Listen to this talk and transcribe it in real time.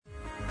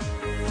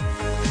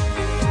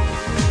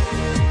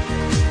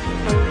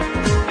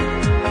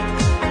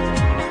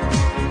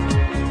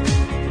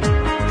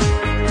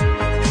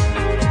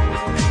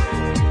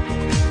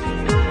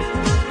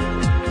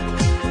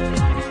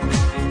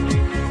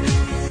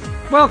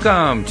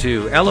Welcome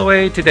to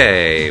LOA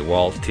Today.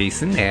 Walt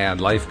Thiessen and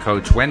life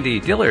coach Wendy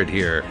Dillard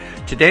here.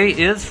 Today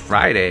is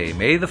Friday,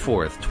 May the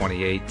 4th,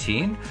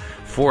 2018,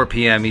 4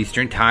 p.m.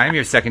 Eastern Time,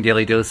 your second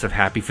daily dose of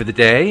happy for the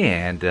day,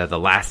 and the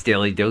last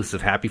daily dose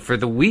of happy for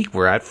the week.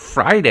 We're at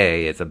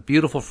Friday. It's a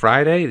beautiful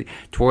Friday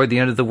toward the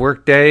end of the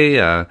workday.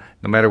 No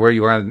matter where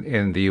you are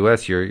in the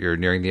U.S., you're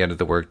nearing the end of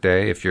the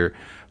workday. If you're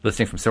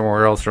listening from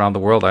somewhere else around the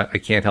world, I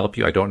can't help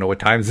you. I don't know what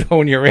time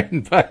zone you're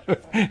in, but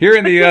here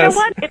in the U.S. You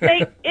know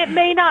what? It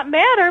may not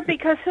matter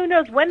because who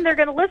knows when they're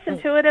going to listen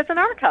to it as an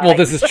archive. Well,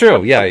 this is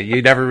true. Yeah,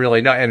 you never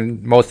really know.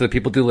 And most of the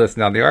people do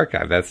listen on the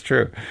archive. That's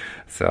true.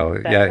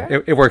 So,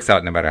 it works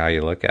out no matter how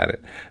you look at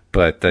it.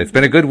 But it's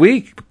been a good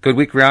week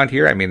around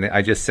here. I mean,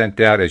 I just sent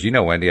out, as you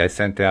know, Wendy, I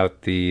sent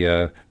out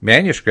the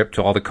manuscript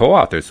to all the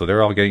co-authors, so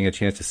they're all getting a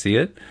chance to see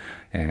it.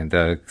 And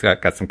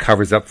got some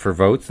covers up for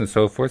votes and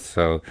so forth.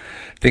 So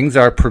things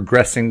are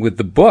progressing with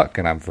the book,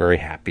 and I'm very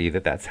happy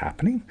that that's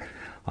happening.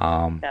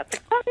 That's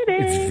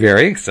exciting. It's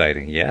very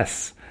exciting,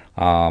 yes.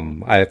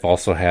 I've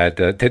also had,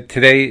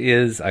 today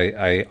is,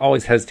 I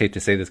always hesitate to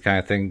say this kind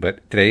of thing,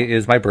 but today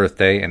is my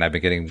birthday, and I've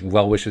been getting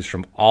well wishes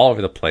from all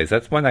over the place.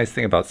 That's one nice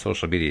thing about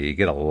social media. You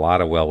get a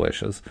lot of well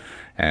wishes.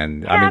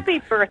 And Happy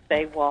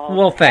birthday, Walt.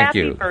 Well, thank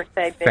you. Happy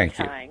birthday, big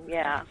time.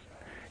 Yeah.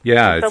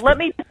 Yeah. So let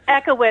me just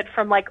echo it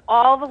from like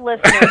all the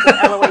listeners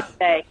at LOA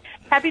today.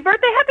 Happy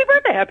birthday, happy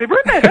birthday, happy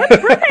birthday, happy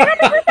birthday,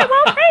 happy birthday,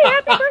 Walt. Hey,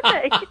 happy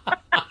birthday.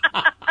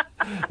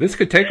 This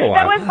could take a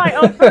while. That was my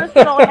own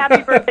personal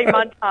happy birthday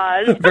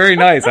montage. Very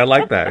nice. I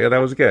like that. Yeah, that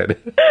was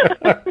good.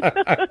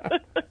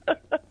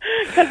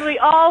 Because we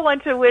all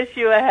want to wish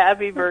you a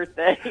happy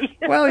birthday.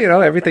 Well,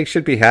 everything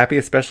should be happy,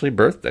 especially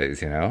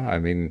birthdays, I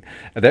mean,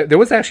 there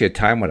was actually a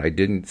time when I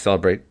didn't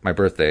celebrate my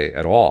birthday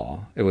at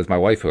all. It was my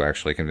wife who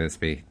actually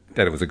convinced me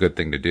that it was a good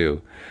thing to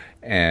do.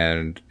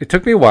 And it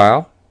took me a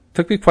while. It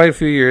took me quite a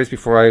few years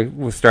before I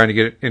was starting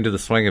to get into the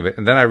swing of it.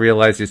 And then I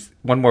realized there's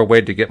one more way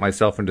to get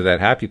myself into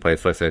that happy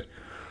place. So I said,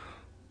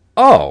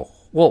 oh,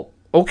 well,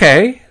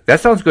 okay,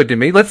 that sounds good to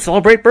me. Let's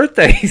celebrate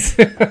birthdays.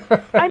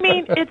 I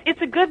mean,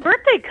 it's a good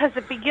birthday because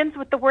it begins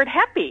with the word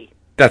happy.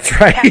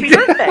 That's right. Happy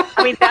birthday.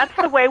 I mean, that's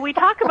the way we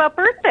talk about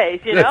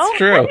birthdays, That's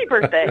true. Happy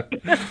birthday.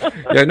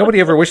 Yeah,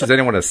 nobody ever wishes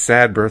anyone a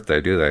sad birthday,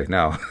 do they?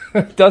 No.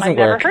 It doesn't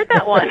work. I've never heard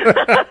that one.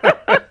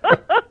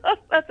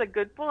 That's a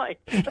good point.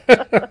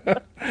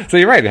 So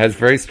you're right. It has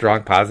very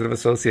strong positive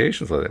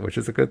associations with it, which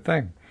is a good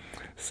thing.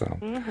 So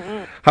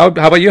how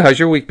about you? How's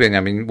your week been?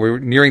 I mean, we're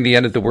nearing the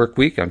end of the work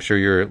week. I'm sure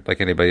you're,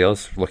 like anybody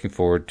else, looking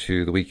forward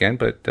to the weekend,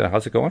 but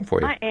how's it going for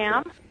you? I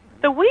am.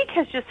 The week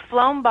has just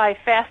flown by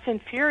fast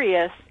and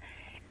furious.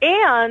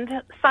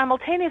 And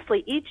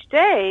simultaneously, each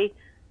day,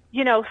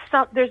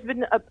 there's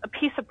been a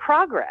piece of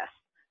progress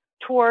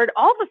toward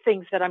all the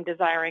things that I'm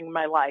desiring in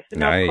my life.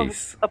 And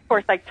nice. Of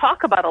course, I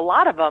talk about a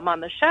lot of them on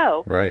the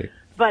show. Right.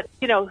 But,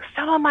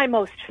 some of my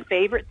most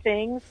favorite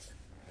things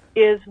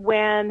is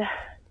when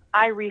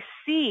I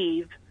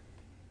receive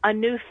a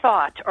new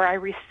thought or I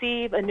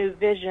receive a new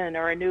vision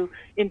or a new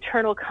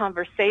internal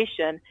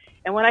conversation.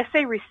 And when I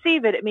say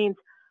receive it, it means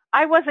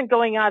I wasn't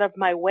going out of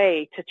my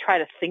way to try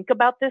to think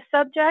about this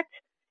subject.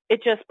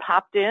 It just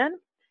popped in.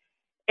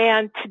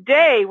 And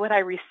today what I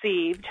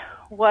received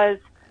was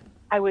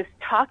I was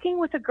talking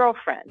with a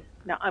girlfriend.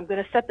 Now, I'm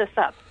going to set this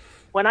up.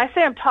 When I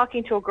say I'm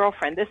talking to a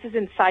girlfriend, this is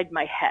inside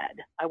my head.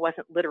 I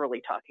wasn't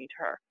literally talking to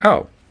her.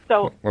 Oh,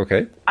 so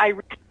okay. I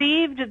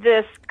received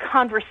this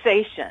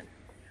conversation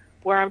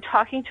where I'm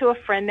talking to a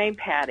friend named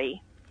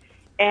Patty.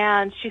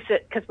 And she said,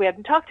 because we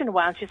haven't talked in a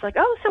while, and she's like,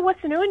 oh, so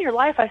what's new in your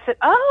life? I said,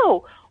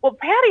 oh, well,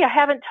 Patty, I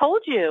haven't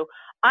told you.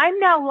 I'm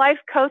now life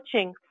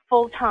coaching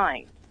full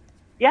time.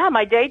 Yeah,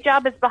 my day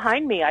job is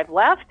behind me. I've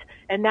left,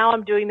 and now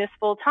I'm doing this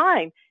full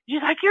time.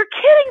 She's like, you're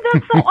kidding.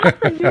 That's so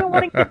awesome. You've been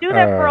wanting to do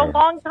that for a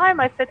long time.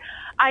 I said,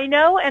 I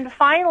know, and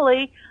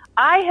finally,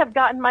 I have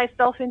gotten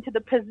myself into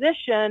the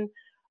position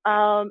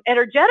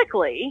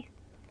energetically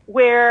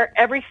where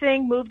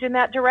everything moved in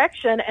that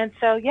direction. And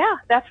so, yeah,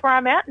 that's where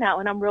I'm at now,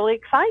 and I'm really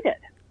excited.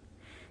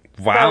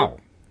 Wow. So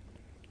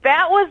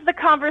that was the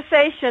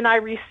conversation I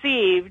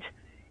received.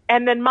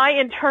 And then my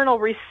internal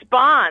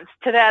response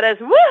to that is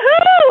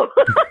woohoo!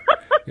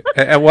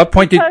 At what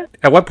point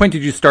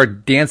did you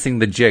start dancing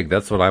the jig?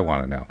 That's what I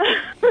want to know.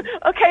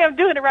 Okay, I'm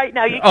doing it right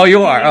now.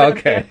 You are?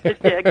 Okay. The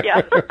jig,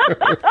 yeah.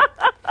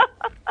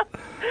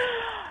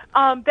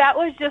 That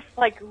was just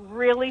like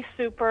really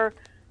super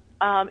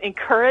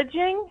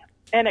encouraging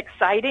and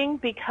exciting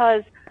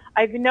because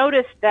I've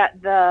noticed that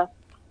the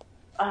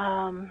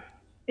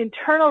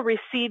internal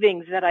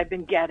receivings that I've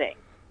been getting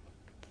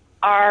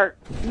are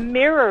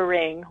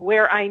mirroring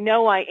where I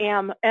know I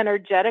am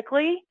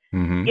energetically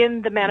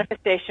in the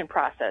manifestation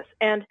process.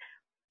 And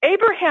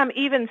Abraham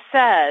even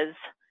says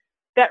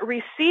that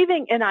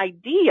receiving an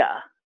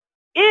idea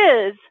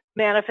is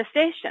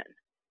manifestation.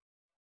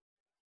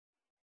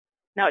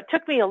 Now, it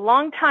took me a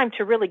long time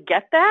to really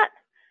get that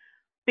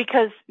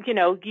because,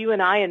 you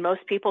and I and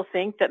most people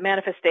think that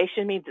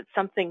manifestation means it's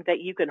something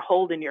that you can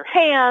hold in your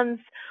hands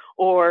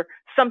or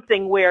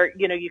something where,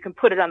 you can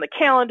put it on the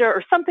calendar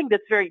or something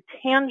that's very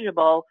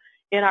tangible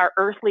in our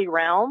earthly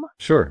realm.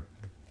 Sure.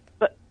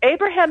 But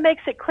Abraham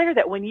makes it clear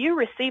that when you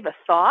receive a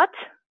thought,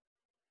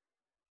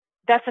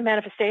 that's a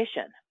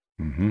manifestation.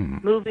 Mm-hmm.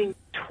 Moving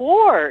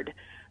toward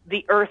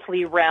the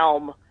earthly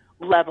realm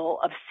level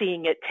of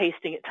seeing it,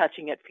 tasting it,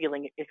 touching it,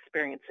 feeling it,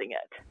 experiencing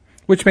it.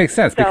 Which makes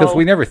sense because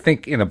we never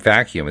think in a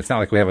vacuum. It's not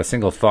like we have a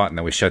single thought and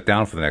then we shut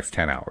down for the next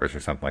 10 hours or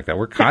something like that.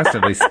 We're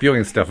constantly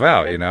spewing stuff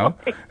out, you know?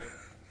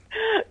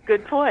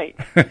 Good point.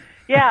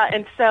 Yeah,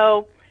 and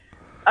so,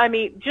 I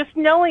mean, just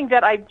knowing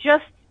that I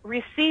just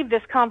received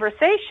this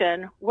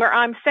conversation where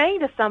I'm saying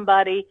to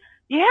somebody,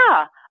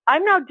 yeah,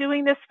 I'm now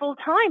doing this full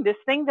time, this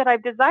thing that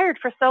I've desired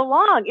for so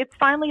long. It's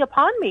finally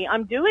upon me.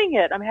 I'm doing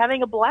it. I'm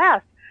having a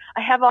blast.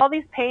 I have all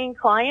these paying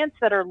clients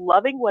that are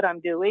loving what I'm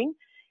doing.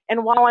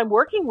 And while I'm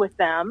working with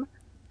them,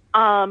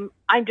 I'm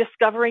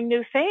discovering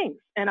new things,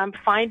 and I'm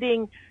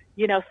finding,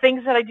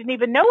 things that I didn't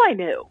even know I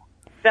knew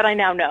that I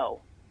now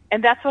know.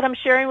 And that's what I'm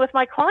sharing with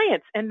my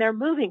clients. And they're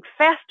moving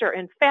faster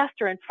and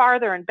faster and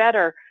farther and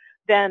better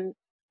than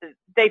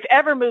they've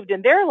ever moved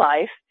in their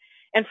life.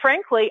 And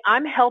frankly,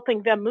 I'm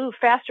helping them move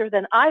faster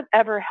than I've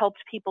ever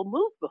helped people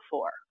move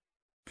before.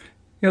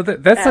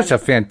 That's such a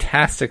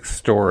fantastic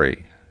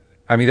story.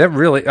 I mean,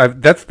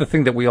 that's the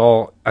thing that we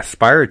all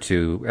aspire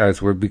to as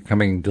we're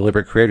becoming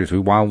deliberate creators. We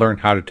want to learn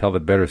how to tell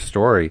the better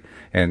story.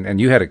 And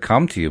you had it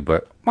come to you,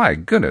 but my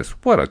goodness,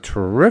 what a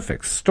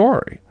terrific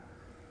story.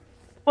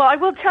 Well, I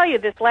will tell you,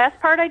 this last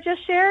part I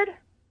just shared,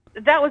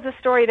 that was a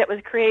story that was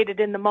created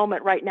in the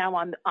moment right now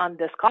on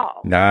this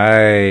call.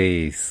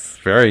 Nice.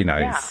 Very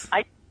nice.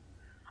 Yeah,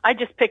 I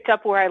just picked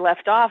up where I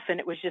left off, and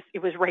it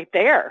was right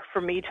there for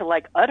me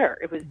to utter.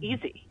 It was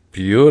easy.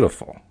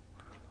 Beautiful.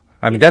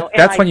 I mean,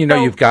 that's when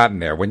you've gotten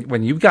there.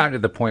 When you've gotten to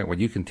the point where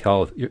you can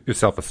tell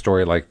yourself a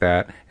story like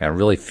that and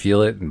really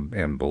feel it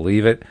and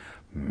believe it,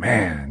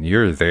 man,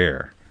 you're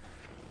there.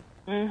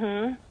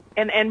 Mm-hmm.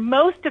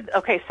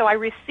 And so I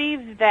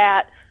received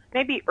that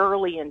maybe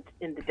early in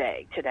the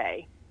day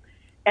today.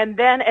 And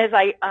then as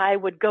I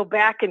would go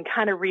back and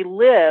kind of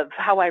relive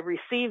how I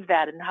received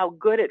that and how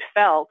good it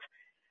felt,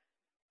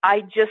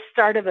 I just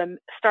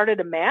started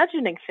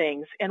imagining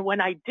things. And when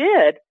I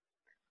did,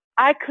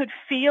 I could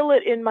feel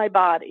it in my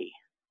body.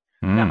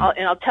 Now,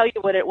 I'll tell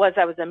you what it was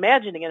I was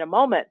imagining in a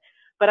moment.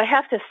 But I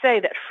have to say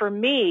that for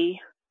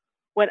me,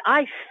 when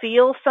I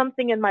feel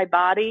something in my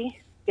body,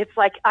 it's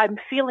like I'm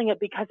feeling it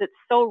because it's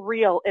so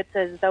real. It's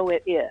as though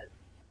it is.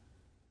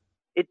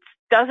 It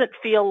doesn't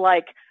feel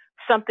like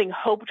something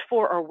hoped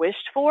for or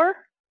wished for.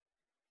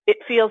 It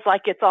feels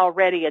like it's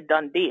already a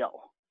done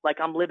deal, like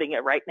I'm living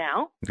it right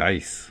now.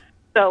 Nice.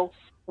 So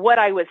what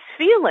I was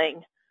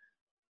feeling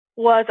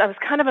was I was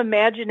kind of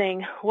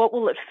imagining what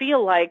will it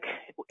feel like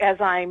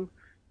as I'm,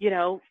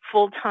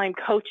 full-time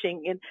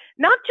coaching, and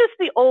not just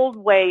the old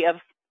way of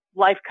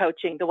life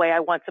coaching, the way I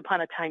once upon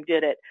a time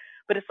did it,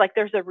 but it's like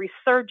there's a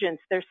resurgence,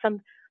 there's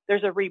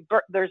a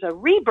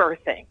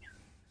rebirthing,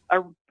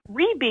 a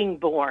re-being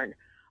born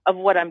of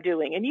what I'm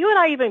doing. And you and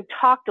I even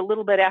talked a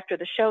little bit after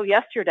the show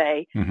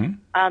yesterday.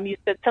 Mm-hmm. You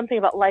said something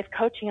about life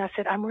coaching. I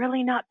said, I'm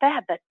really not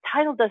that. That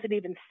title doesn't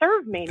even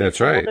serve me.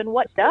 That's right. Well, then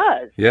what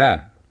does?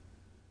 Yeah.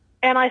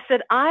 And I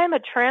said, I'm a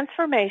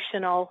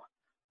transformational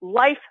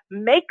life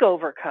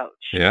makeover coach.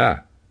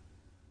 Yeah.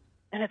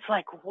 And it's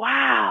like,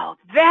 wow,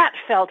 that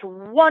felt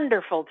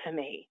wonderful to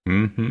me.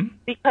 Mm-hmm.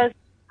 Because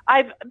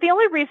the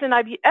only reason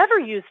I've ever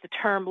used the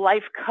term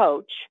life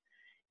coach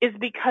is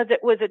because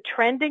it was a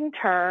trending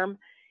term.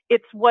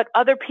 It's what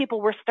other people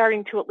were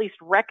starting to at least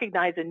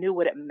recognize and knew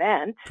what it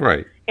meant.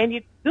 Right. And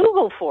you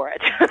Google for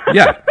it.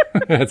 Yeah,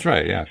 that's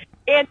right, yeah.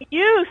 And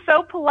you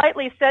so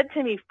politely said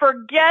to me,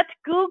 forget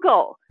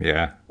Google.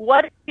 Yeah.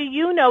 What do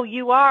you know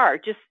you are?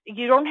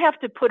 You don't have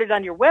to put it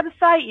on your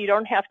website. You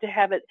don't have to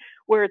have it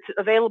where it's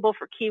available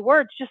for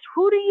keywords. Just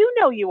who do you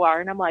know you are?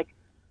 And I'm like,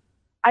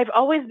 I've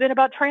always been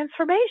about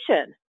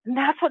transformation. And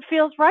that's what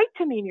feels right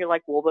to me. And you're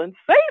like, well, then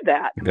say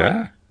that.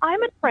 Yeah.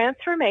 I'm a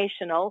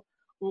transformational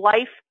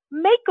life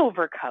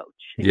makeover coach.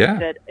 And Yeah. You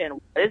said, and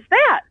what is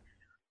that?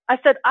 I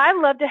said, I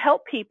love to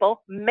help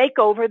people make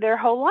over their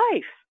whole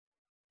life.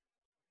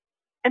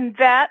 And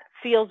that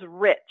feels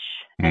rich,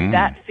 and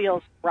that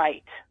feels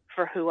right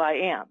for who I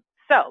am.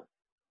 So,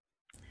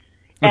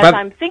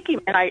 I'm thinking,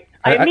 and I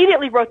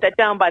immediately wrote that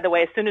down, by the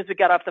way, as soon as we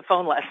got off the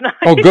phone last night.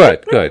 Oh,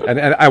 good.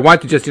 And I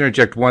want to just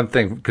interject one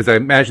thing, because I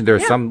imagine there are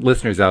some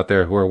listeners out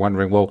there who are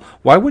wondering, well,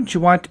 why wouldn't you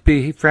want to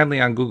be friendly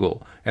on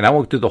Google? And I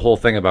won't do the whole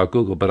thing about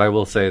Google, but I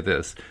will say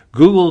this.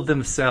 Google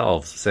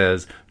themselves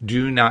says,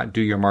 do not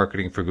do your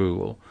marketing for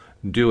Google.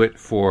 Do it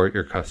for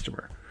your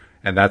customer.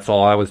 And that's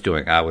all I was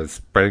doing. I was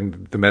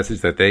spreading the message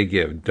that they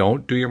give.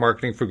 Don't do your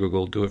marketing for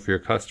Google. Do it for your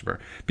customer.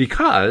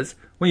 Because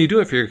when you do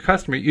it for your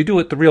customer, you do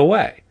it the real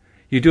way.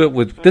 You do it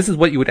with, this is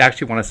what you would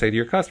actually want to say to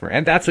your customer.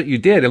 And that's what you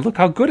did. And look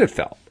how good it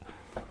felt.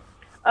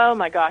 Oh,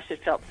 my gosh,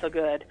 it felt so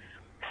good.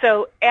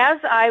 So as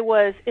I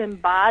was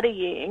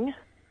embodying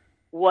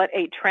what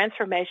a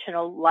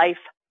transformational life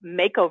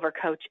makeover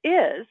coach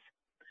is,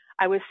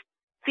 I was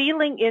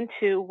feeling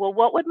into, well,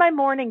 what would my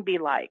morning be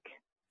like?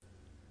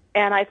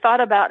 And I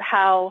thought about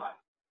how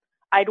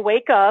I'd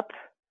wake up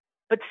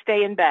but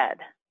stay in bed.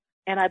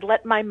 And I'd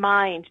let my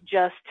mind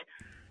just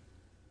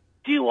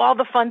do all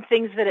the fun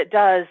things that it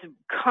does,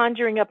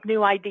 conjuring up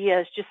new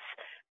ideas, just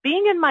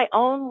being in my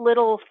own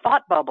little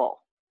thought bubble,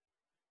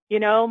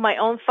 my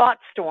own thought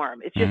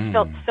storm. It just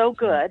felt so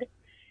good.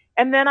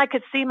 And then I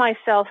could see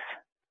myself,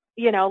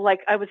 like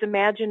I was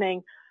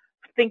imagining,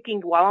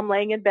 thinking while I'm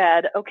laying in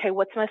bed, okay,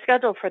 what's my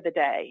schedule for the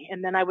day?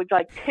 And then I would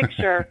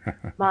picture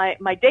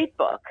my date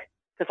book,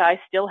 because I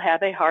still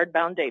have a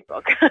hardbound date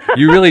book.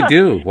 You really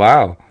do.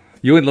 Wow.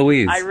 You and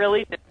Louise. I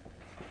really do.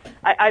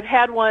 I've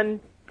had one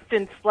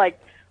since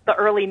the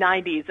early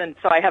 90s, and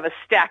so I have a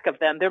stack of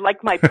them. They're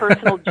like my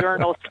personal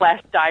journal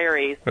 /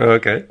 diaries.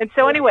 Okay. And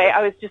so anyway,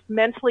 I was just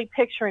mentally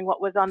picturing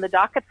what was on the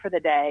docket for the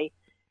day,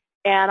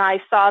 and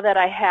I saw that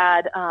I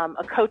had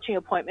a coaching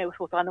appointment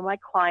with one of my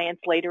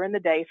clients later in the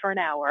day for an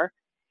hour,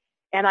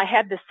 and I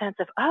had this sense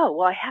of, oh,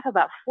 well, I have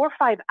about 4 or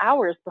 5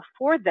 hours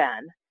before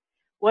then.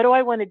 What do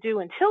I want to do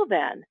until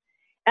then?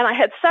 And I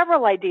had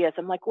several ideas.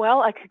 I'm like,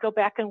 well, I could go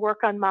back and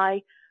work on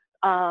my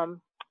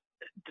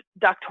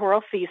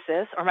doctoral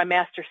thesis or my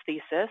master's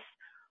thesis,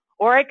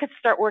 or I could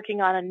start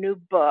working on a new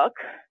book.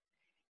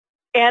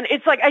 And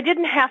it's like I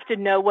didn't have to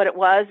know what it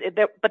was,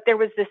 but there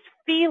was this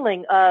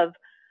feeling of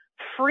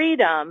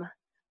freedom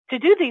to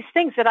do these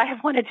things that I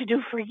have wanted to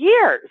do for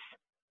years.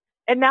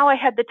 And now I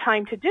had the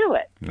time to do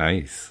it.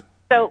 Nice.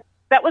 So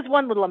that was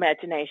one little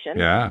imagination.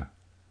 Yeah.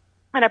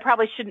 And I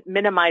probably shouldn't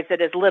minimize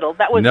it as little.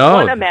 That was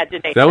one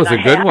imagination. That was a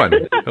good one.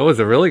 That was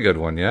a really good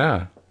one,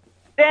 yeah.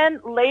 Then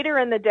later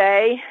in the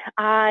day,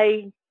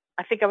 I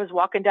think I was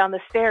walking down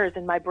the stairs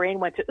and my brain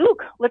went to,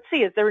 let's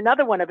see, is there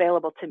another one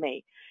available to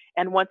me?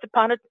 And once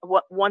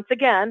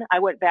again, I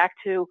went back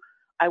to,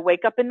 I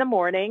wake up in the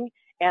morning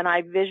and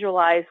I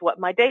visualize what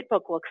my date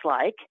book looks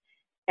like.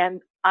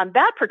 And on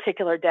that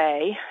particular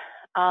day,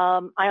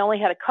 I only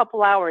had a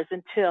couple hours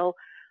until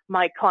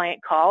my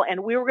client call,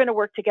 and we were going to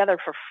work together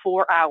for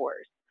 4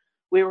 hours.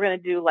 We were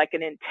going to do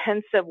an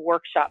intensive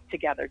workshop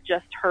together,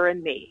 just her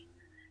and me.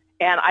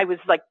 And I was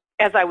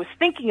as I was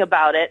thinking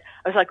about it,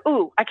 I was like,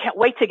 ooh, I can't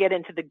wait to get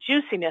into the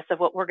juiciness of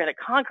what we're going to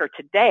conquer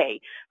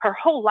today. Her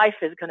whole life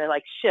is going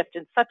to shift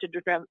in such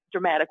a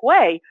dramatic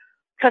way,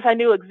 because I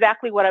knew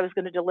exactly what I was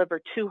going to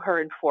deliver to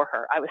her and for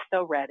her. I was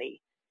so ready.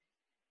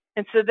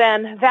 And so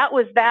then that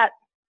was that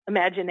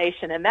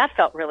imagination, and that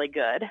felt really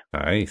good.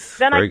 Nice.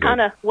 Then I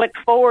kind of went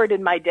forward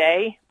in my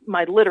day,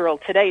 my literal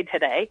today,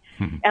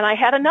 and I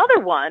had another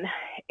one,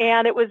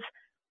 and it was,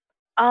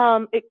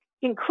 it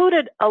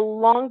included a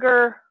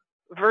longer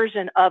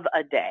version of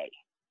a day,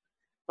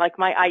 like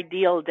my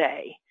ideal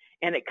day.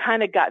 And it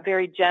kind of got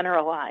very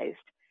generalized,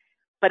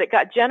 but it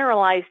got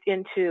generalized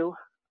into,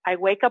 I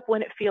wake up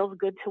when it feels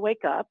good to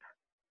wake up.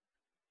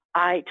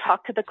 I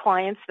talk to the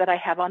clients that I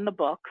have on the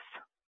books.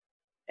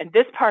 And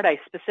this part I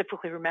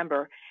specifically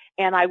remember.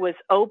 And I was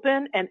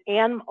open and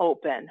am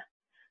open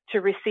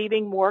to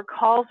receiving more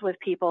calls with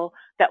people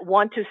that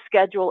want to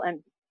schedule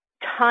and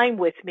time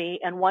with me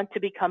and want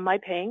to become my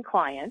paying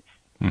clients.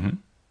 Mm-hmm.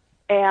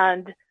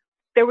 And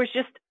there was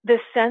just this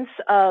sense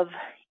of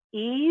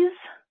ease.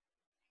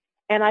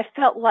 And I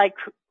felt like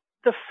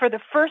for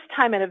the first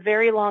time in a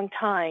very long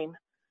time,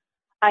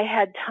 I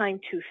had time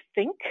to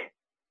think.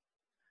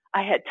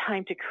 I had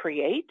time to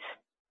create.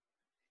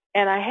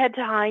 And I had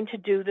time to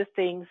do the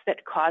things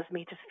that caused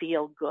me to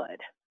feel good.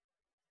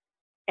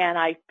 And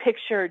I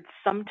pictured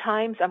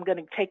sometimes I'm going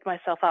to take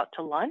myself out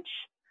to lunch.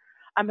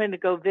 I'm going to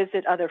go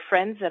visit other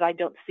friends that I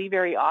don't see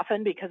very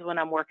often, because when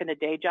I'm working a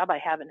day job, I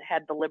haven't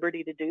had the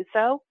liberty to do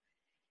so.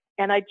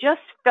 And I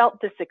just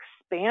felt this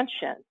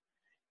expansion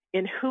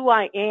in who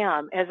I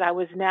am as I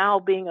was now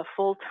being a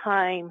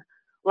full-time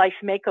life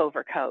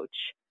makeover coach,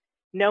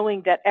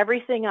 knowing that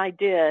everything I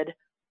did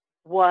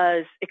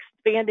was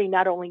expanding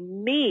not only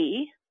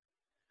me,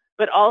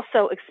 but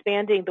also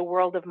expanding the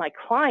world of my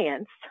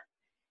clients,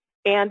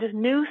 and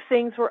new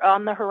things were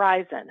on the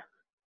horizon.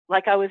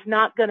 Like I was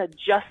not going to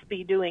just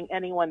be doing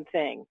any one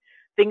thing.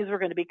 Things were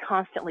going to be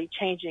constantly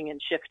changing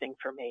and shifting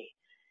for me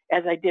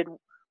as I did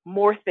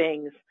more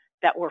things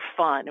that were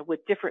fun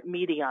with different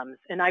mediums.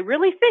 And I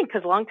really think,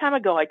 because a long time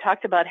ago I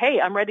talked about,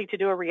 hey, I'm ready to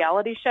do a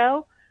reality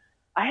show.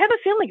 I have a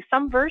feeling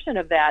some version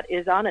of that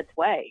is on its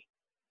way,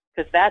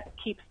 because that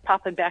keeps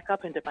popping back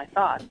up into my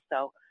thoughts.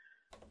 So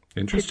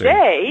interesting.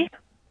 Today,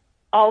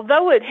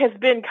 although it has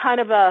been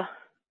kind of a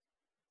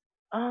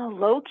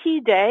low-key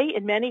day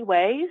in many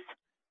ways,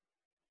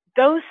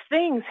 those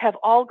things have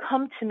all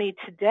come to me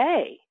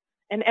today.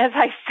 And as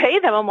I say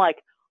them, I'm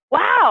like,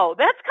 wow,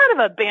 that's kind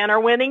of a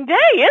banner-winning day,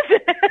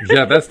 isn't it?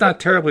 Yeah, that's not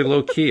terribly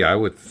low-key, I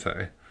would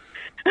say.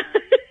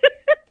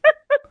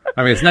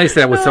 I mean, it's nice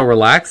that it was so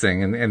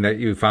relaxing and that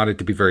you found it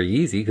to be very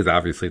easy, because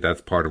obviously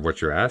that's part of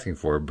what you're asking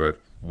for, but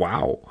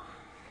wow.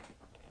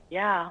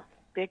 Yeah,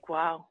 big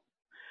wow.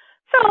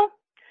 So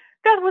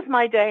that was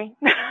my day.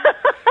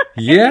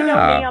 Yeah. You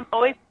know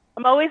me,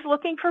 I'm always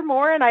looking for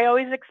more, and I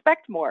always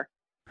expect more.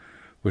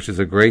 Which is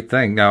a great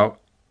thing. Now,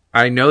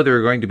 I know there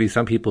are going to be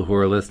some people who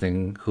are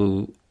listening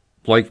who,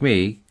 like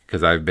me,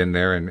 because I've been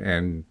there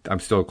and I'm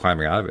still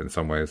climbing out of it in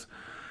some ways,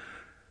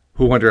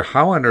 who wonder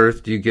how on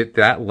earth do you get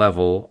that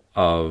level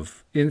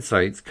of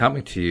insights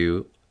coming to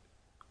you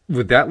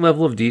with that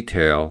level of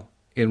detail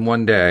in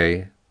one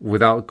day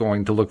without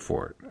going to look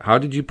for it. How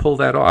did you pull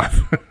that off?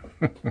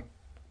 That's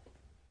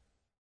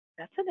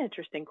an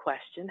interesting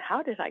question.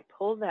 How did I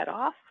pull that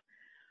off?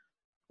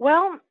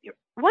 Well,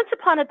 once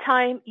upon a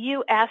time,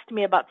 you asked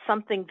me about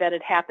something that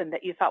had happened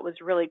that you thought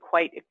was really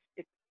quite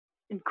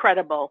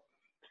incredible.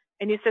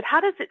 And you said,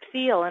 how does it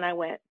feel? And I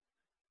went,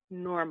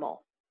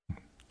 normal.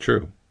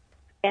 True.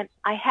 And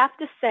I have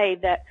to say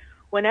that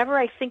whenever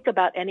I think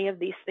about any of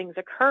these things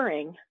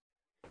occurring,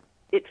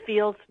 it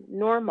feels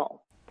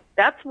normal.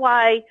 That's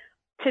why,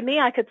 to me,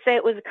 I could say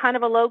it was kind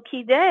of a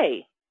low-key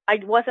day. I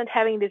wasn't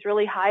having these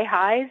really high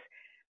highs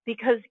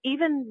because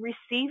even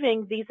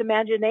receiving these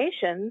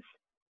imaginations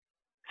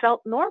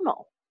felt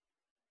normal.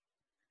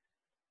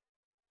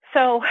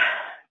 So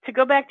to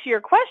go back to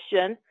your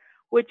question,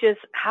 which is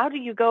how do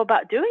you go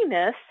about doing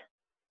this?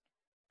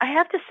 I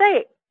have to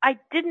say, I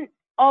didn't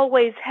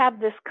always have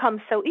this come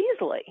so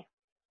easily.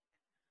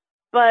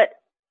 But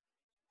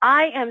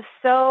I am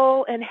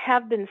so and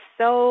have been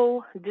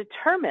so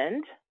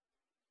determined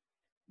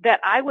that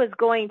I was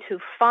going to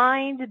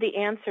find the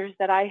answers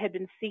that I had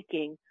been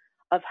seeking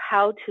of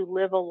how to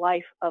live a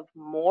life of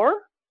more,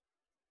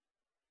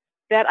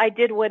 that I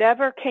did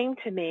whatever came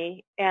to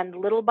me, and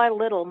little by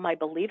little, my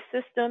belief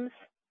systems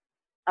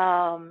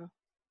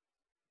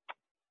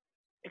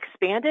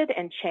expanded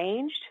and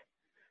changed.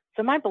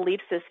 So my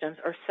belief systems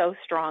are so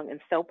strong and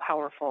so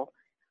powerful,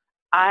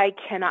 I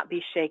cannot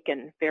be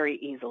shaken very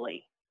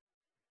easily.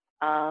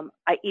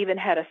 I even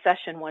had a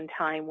session one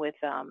time with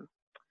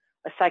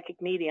a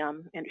psychic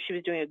medium, and she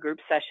was doing a group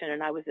session,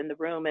 and I was in the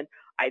room, and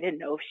I didn't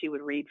know if she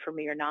would read for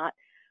me or not.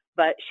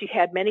 But she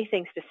had many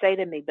things to say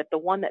to me, but the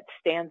one that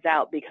stands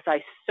out because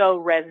I so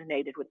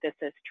resonated with this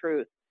as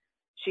truth.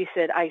 She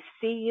said, I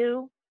see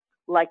you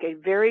like a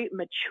very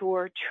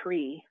mature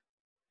tree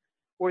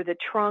where the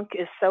trunk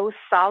is so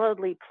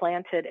solidly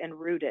planted and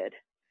rooted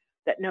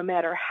that no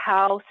matter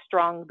how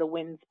strong the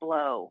winds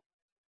blow,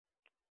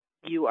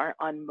 you are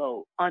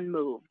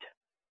unmoved.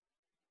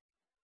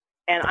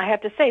 And I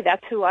have to say,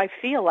 that's who I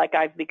feel like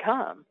I've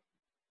become.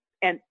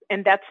 And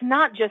that's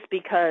not just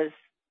because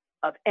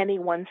of any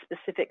one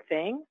specific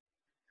thing,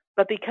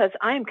 but because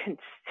I am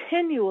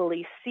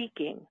continually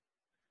seeking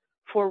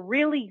for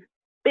really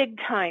big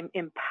time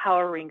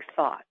empowering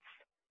thoughts.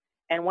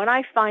 And when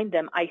I find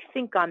them, I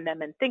think on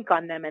them and think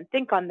on them and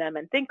think on them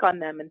and think on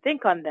them and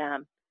think on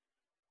them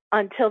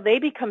until they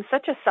become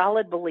such a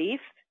solid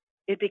belief,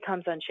 it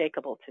becomes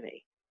unshakable to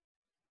me.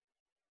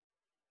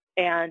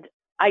 And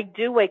I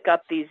do wake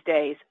up these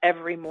days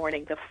every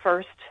morning. The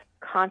first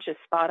conscious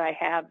thought I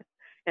have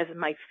as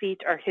my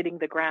feet are hitting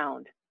the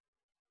ground.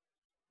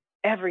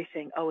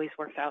 Everything always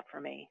works out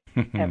for me.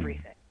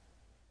 Everything.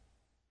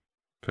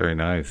 Very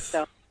nice.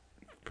 So,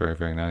 very,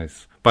 very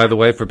nice. By the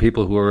way, for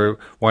people who are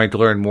wanting to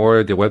learn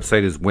more, the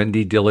website is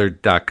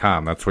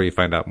wendydillard.com. That's where you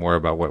find out more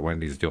about what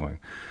Wendy's doing.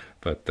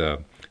 But,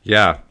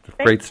 yeah,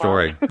 thanks, great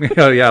story.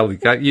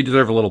 Yeah, you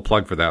deserve a little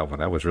plug for that one.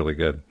 That was really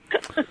good.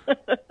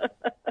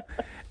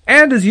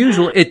 And as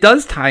usual, it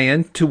does tie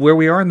in to where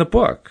we are in the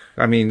book.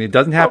 I mean, it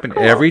doesn't happen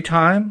every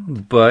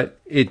time, but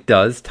it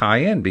does tie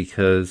in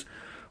because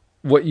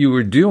what you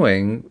were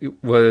doing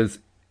was,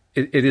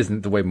 it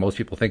isn't the way most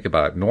people think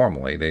about it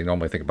normally. They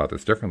normally think about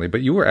this differently,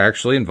 but you were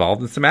actually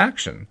involved in some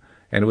action,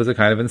 and it was a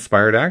kind of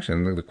inspired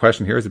action. The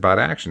question here is about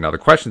action. Now, the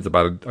question's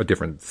about a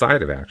different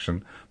side of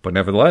action, but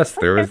nevertheless,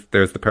 there's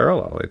the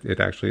parallel.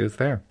 It actually is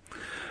there.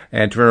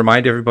 And to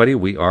remind everybody,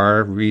 we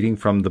are reading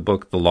from the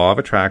book The Law of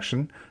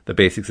Attraction, The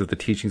Basics of the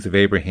Teachings of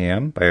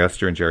Abraham by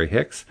Esther and Jerry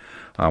Hicks.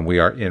 We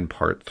are in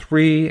part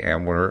 3,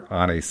 and we're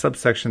on a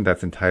subsection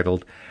that's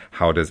entitled,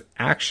 How Does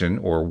Action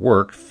or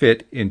Work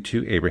Fit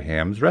into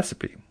Abraham's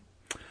Recipe?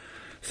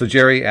 So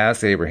Jerry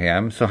asks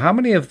Abraham, so how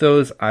many of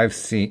those I've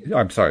seen,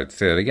 I'm sorry to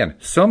say that again,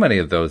 so many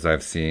of those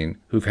I've seen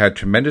who've had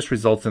tremendous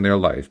results in their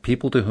life,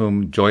 people to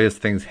whom joyous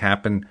things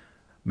happen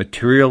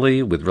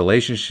materially, with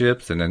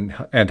relationships and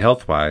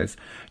health-wise,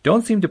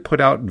 don't seem to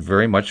put out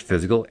very much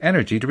physical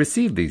energy to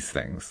receive these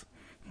things.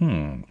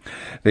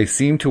 They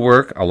seem to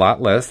work a lot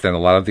less than a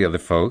lot of the other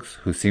folks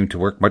who seem to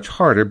work much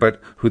harder,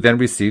 but who then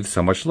receive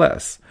so much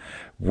less.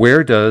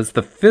 Where does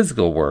the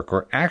physical work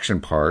or action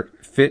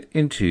part fit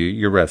into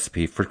your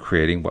recipe for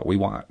creating what we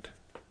want?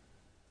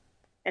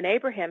 And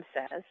Abraham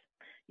says,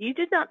 you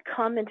did not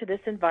come into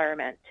this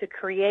environment to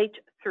create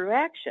through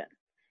action.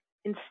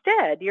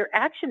 Instead, your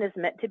action is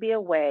meant to be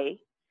a way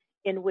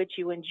in which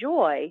you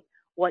enjoy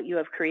what you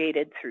have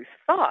created through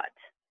thought.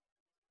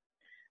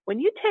 When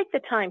you take the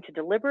time to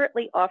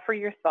deliberately offer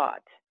your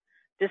thought,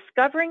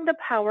 discovering the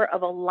power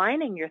of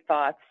aligning your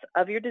thoughts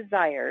of your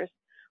desires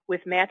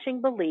with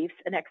matching beliefs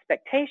and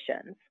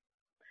expectations,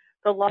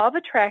 the law of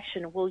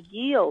attraction will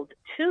yield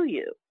to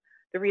you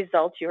the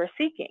results you are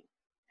seeking.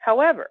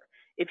 However,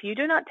 if you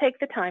do not take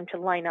the time to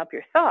line up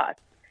your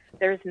thoughts,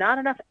 there is not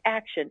enough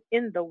action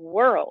in the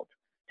world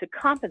to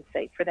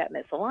compensate for that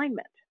misalignment.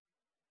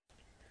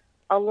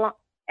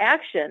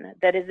 action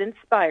that is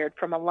inspired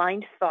from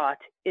aligned thought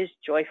is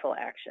joyful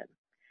action.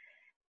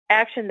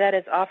 Action that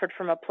is offered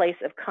from a place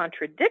of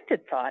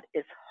contradicted thought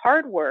is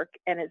hard work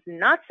and is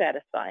not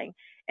satisfying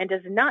and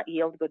does not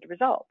yield good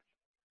results.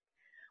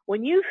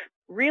 When you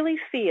really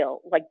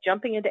feel like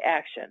jumping into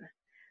action,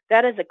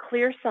 that is a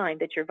clear sign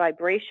that your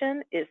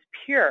vibration is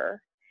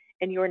pure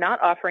and you are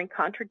not offering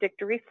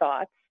contradictory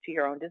thoughts to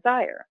your own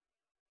desire.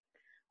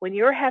 When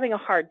you're having a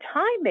hard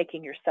time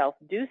making yourself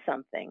do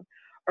something,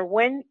 or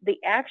when the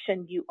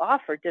action you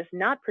offer does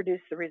not produce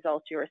the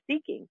results you are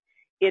seeking,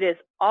 it is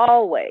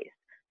always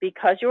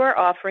because you are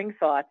offering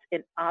thoughts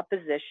in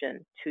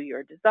opposition to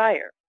your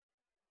desire.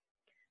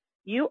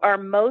 You are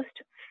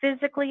mostly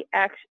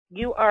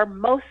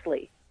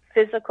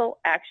physical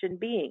action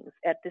beings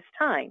at this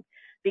time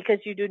because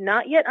you do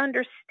not yet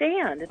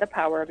understand the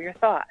power of your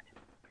thought.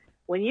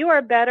 When you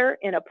are better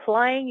in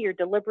applying your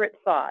deliberate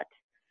thought,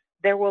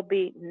 there will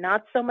be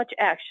not so much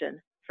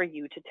action for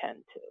you to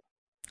tend to.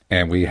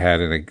 And we had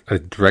a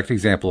direct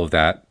example of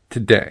that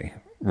today,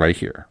 right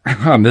here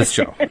on this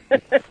show.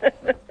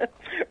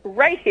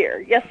 Right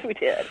here. Yes, we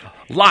did.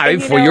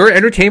 Live for your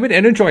entertainment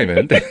and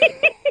enjoyment.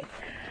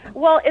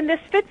 Well, and this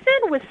fits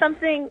in with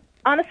something,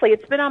 honestly,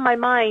 it's been on my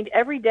mind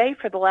every day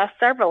for the last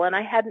several, and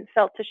I hadn't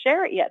felt to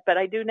share it yet, but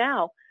I do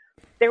now.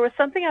 There was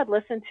something I'd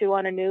listened to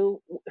on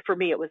for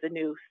me, it was a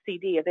new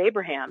CD of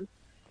Abraham,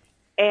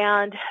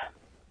 and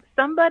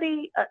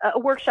somebody, a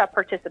workshop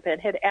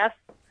participant had asked,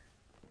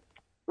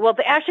 well,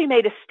 they actually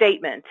made a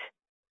statement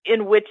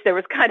in which there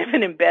was kind of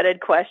an embedded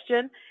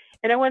question,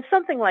 and it went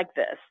something like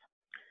this.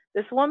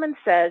 This woman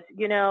says,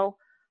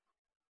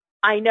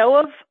 I know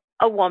of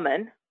a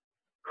woman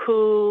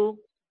who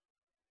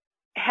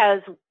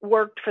has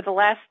worked for the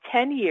last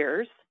 10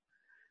 years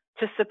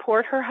to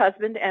support her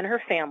husband and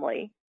her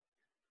family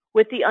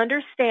with the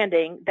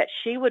understanding that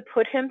she would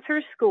put him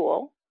through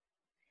school,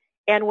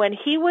 and when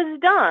he was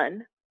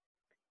done,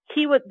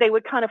 they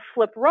would kind of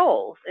flip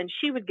roles, and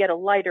she would get a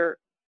lighter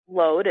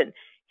load, and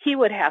he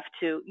would have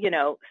to,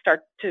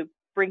 start to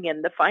bring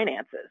in the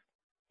finances.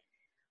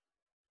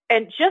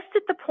 And just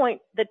at the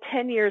point the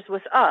 10 years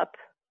was up,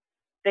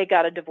 they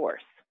got a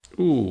divorce.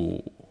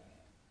 Ooh.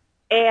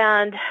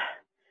 And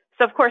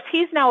so, of course,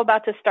 he's now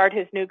about to start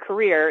his new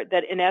career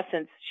that, in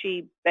essence,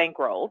 she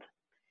bankrolled.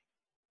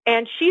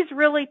 And she's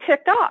really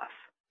ticked off.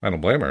 I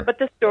don't blame her. But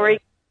the story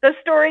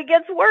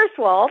gets worse,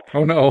 Walt.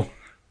 Oh, no.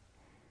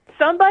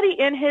 Somebody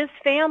in his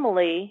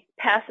family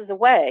passes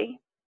away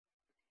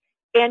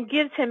and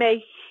gives him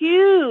a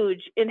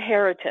huge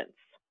inheritance.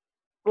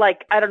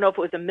 Like, I don't know if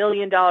it was $1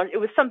 million. It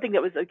was something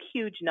that was a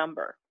huge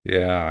number.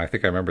 Yeah, I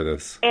think I remember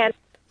this. And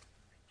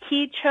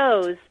he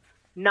chose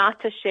not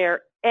to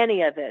share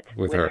any of it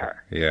with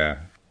her. Yeah.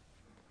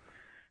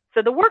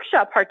 So the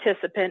workshop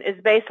participant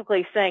is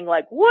basically saying,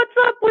 like, what's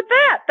up with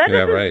that? That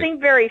doesn't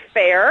seem very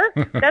fair.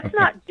 That's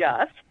not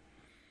just.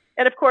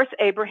 And, of course,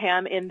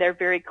 Abraham, in their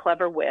very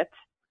clever wit,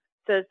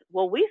 says,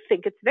 well, we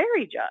think it's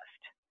very just.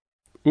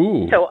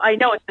 Ooh. So I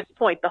know at this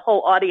point the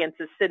whole audience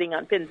is sitting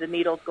on pins and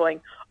needles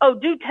going, oh,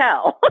 do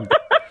tell.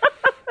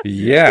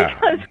 Yeah.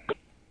 Because,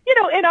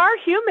 in our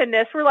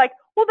humanness, we're like,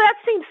 well, that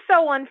seems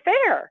so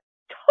unfair.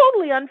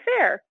 Totally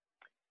unfair.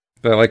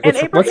 But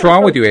like, what's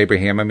wrong with you,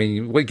 Abraham? I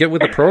mean, get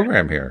with the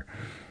program here.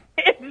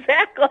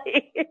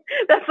 Exactly.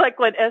 That's like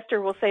when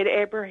Esther will say to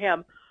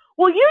Abraham,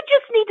 well, you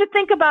just need to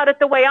think about it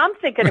the way I'm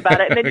thinking about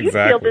it, and then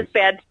Exactly. You feel this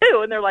bad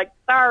too. And they're like,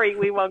 sorry,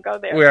 we won't go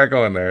there. We aren't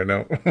going there,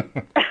 no.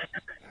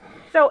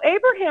 So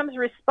Abraham's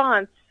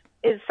response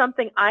is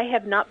something I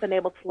have not been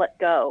able to let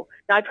go.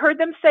 Now, I've heard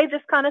them say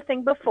this kind of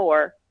thing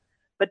before,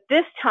 but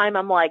this time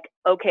I'm like,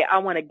 okay, I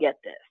want to get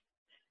this.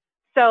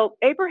 So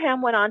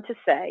Abraham went on to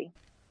say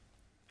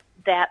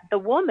that the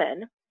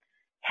woman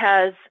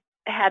has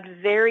had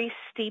very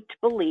steeped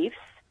beliefs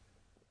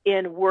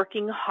in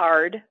working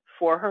hard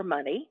for her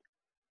money,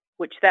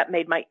 which that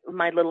made my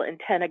little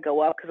antenna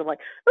go up because I'm like,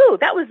 ooh,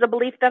 that was the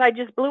belief that I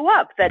just blew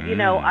up, that,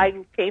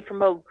 I came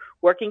from a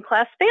working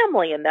class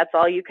family and that's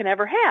all you can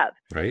ever have.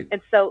 Right.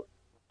 And so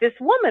this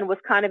woman was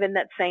kind of in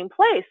that same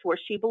place where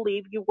she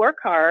believed you work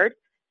hard,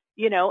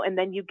 and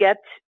then you get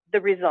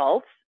the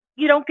results.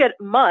 You don't get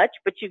much,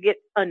 but you get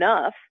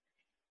enough.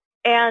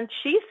 And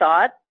she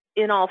thought,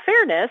 in all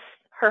fairness,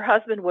 her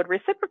husband would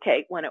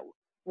reciprocate when it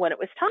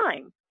was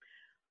time.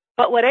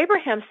 But what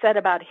Abraham said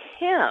about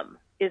him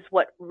is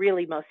what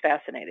really most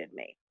fascinated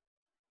me.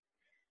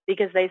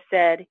 Because they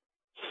said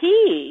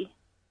he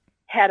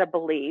had a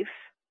belief,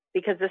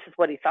 because this is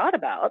what he thought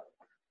about,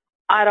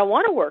 I don't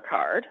want to work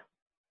hard.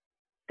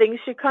 Things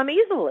should come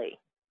easily.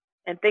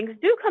 And things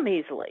do come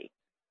easily.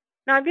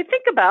 Now, if you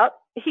think about,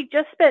 he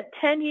just spent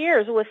 10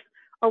 years with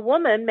a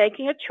woman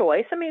making a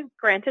choice,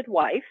 granted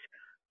wife,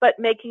 but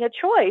making a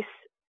choice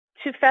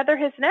to feather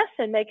his nest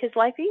and make his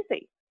life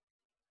easy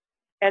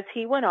as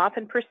he went off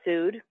and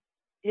pursued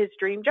his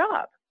dream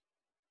job.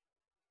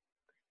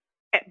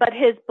 But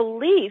his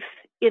belief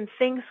in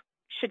things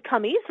should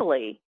come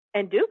easily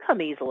and do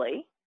come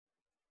easily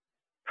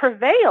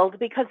prevailed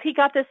because he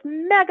got this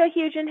mega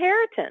huge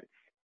inheritance.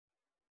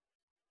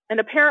 And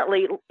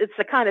apparently it's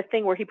the kind of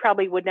thing where he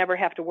probably would never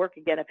have to work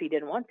again if he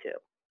didn't want to.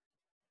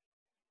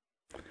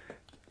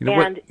 And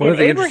one in of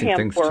the interesting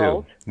Abraham's things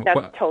world, too,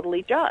 that's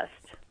totally just.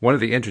 one of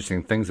the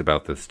interesting things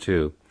about this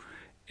too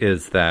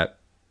is that,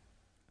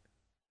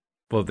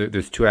 well,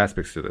 there's two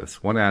aspects to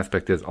this. One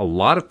aspect is a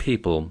lot of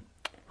people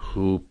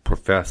who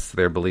profess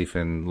their belief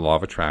in law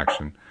of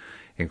attraction,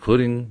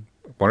 including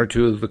one or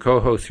two of the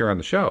co-hosts here on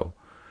the show,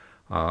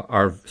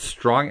 are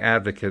strong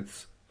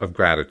advocates of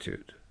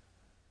gratitude.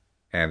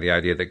 And the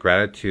idea that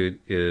gratitude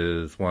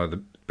is one of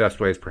the best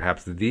ways,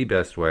 perhaps the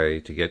best way,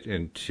 to get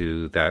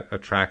into that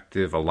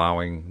attractive,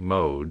 allowing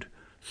mode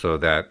so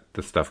that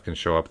the stuff can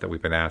show up that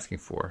we've been asking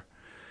for.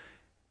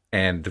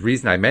 And the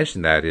reason I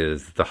mention that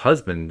is the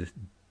husband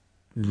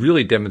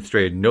really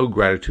demonstrated no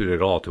gratitude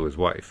at all to his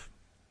wife.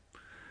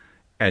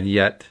 And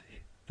yet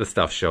the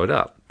stuff showed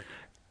up.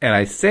 And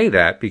I say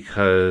that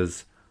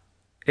because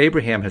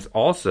Abraham has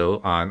also,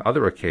 on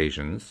other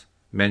occasions,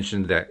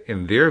 mentioned that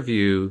in their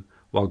view,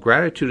 while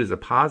gratitude is a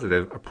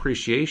positive,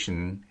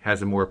 appreciation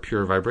has a more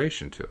pure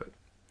vibration to it.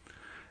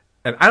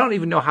 And I don't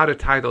even know how to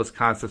tie those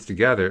concepts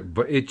together,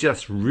 but it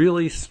just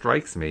really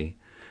strikes me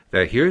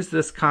that here's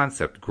this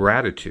concept,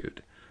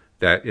 gratitude,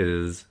 that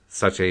is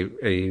such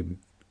a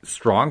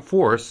strong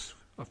force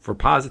for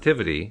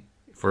positivity,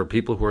 for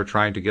people who are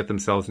trying to get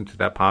themselves into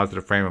that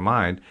positive frame of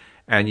mind,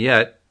 and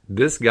yet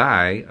this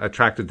guy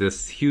attracted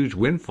this huge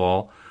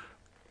windfall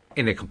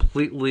in a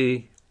complete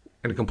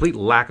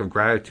lack of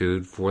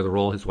gratitude for the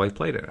role his wife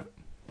played in it.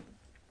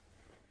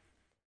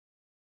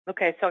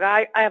 Okay, so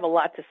I have a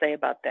lot to say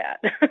about that.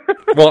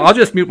 Well, I'll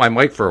just mute my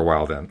mic for a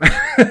while then.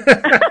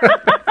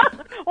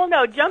 Well,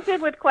 no, jump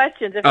in with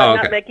questions if I'm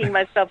not making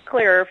myself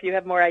clear, if you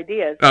have more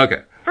ideas.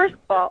 Okay. First of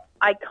all,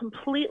 I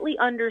completely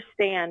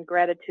understand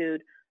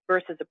gratitude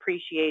versus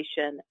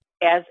appreciation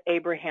as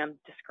Abraham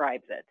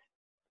describes it.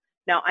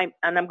 Now,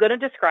 I'm going to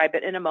describe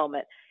it in a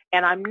moment,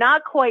 and I'm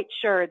not quite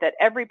sure that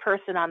every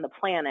person on the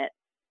planet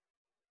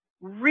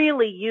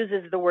really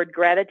uses the word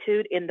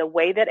gratitude in the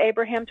way that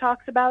Abraham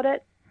talks about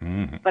it,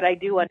 but I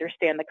do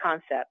understand the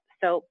concept.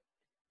 So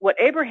what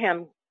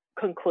Abraham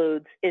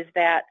concludes is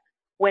that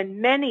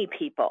when many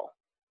people,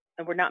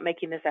 and we're not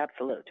making this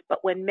absolute, but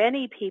when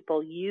many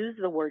people use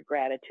the word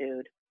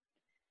gratitude,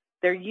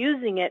 they're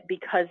using it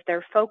because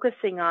they're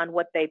focusing on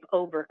what they've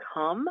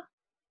overcome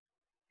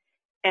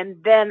and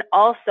then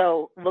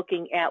also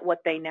looking at what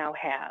they now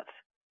have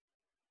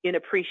in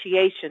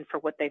appreciation for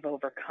what they've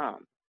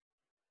overcome.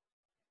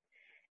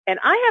 And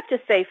I have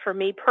to say, for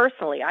me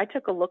personally, I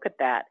took a look at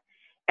that,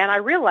 and I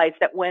realized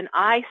that when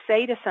I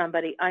say to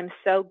somebody, I'm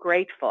so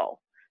grateful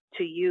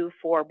to you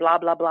for blah,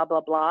 blah, blah, blah,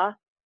 blah,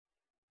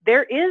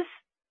 there is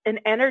an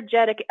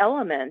energetic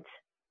element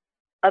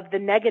of the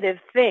negative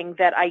thing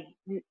that I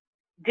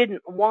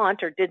didn't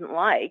want or didn't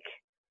like.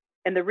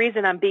 And the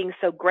reason I'm being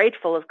so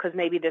grateful is because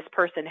maybe this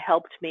person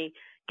helped me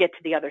get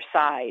to the other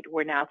side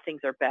where now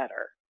things are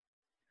better.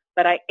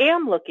 But I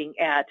am looking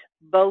at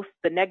both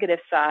the negative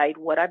side,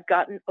 what I've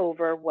gotten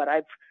over, what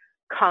I've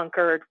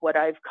conquered, what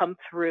I've come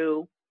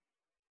through,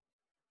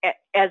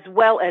 as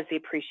well as the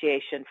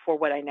appreciation for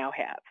what I now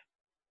have.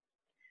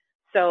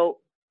 So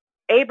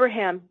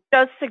Abraham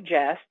does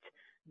suggest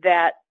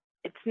that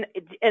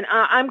and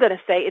I'm going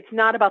to say it's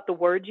not about the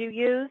words you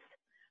use,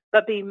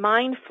 but be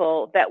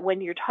mindful that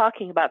when you're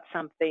talking about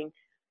something,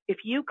 if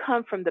you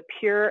come from the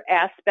pure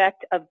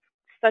aspect of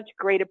such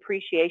great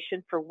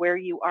appreciation for where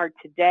you are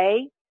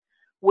today,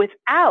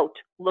 without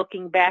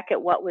looking back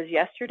at what was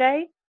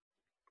yesterday,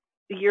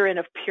 you're in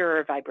a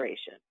purer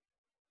vibration.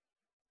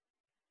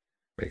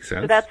 Makes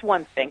sense. So that's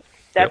one thing.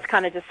 That's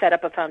kind of to set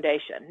up a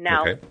foundation.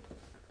 Now,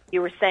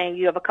 you were saying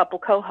you have a couple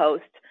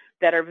co-hosts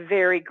that are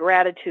very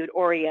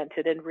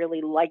gratitude-oriented and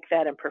really like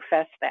that and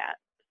profess that.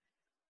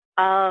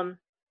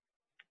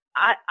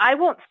 I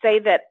won't say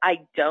that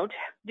I don't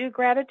do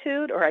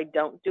gratitude or I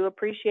don't do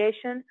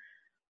appreciation,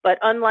 but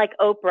unlike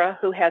Oprah,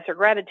 who has her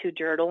gratitude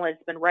journal and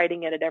has been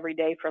writing in it every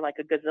day for like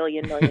a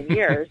gazillion million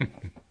years,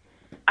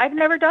 I've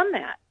never done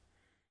that.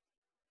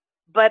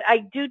 But I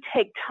do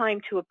take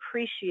time to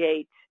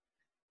appreciate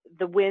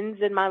the wins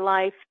in my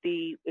life,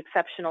 the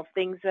exceptional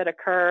things that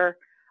occur,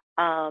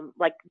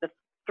 like the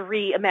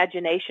 3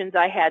 imaginations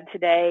I had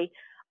today.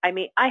 I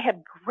mean, I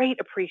have great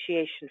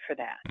appreciation for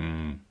that.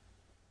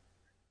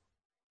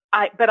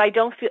 But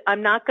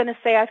I'm not going to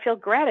say I feel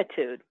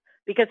gratitude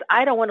because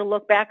I don't want to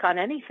look back on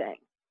anything.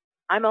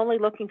 I'm only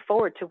looking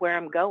forward to where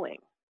I'm going.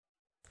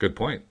 Good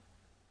point.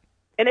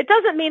 And it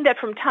doesn't mean that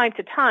from time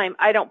to time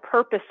I don't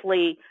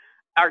purposely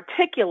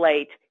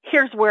articulate,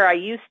 here's where I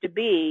used to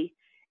be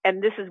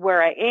and this is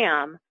where I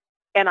am.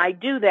 And I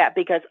do that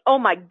because, oh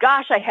my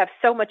gosh, I have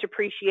so much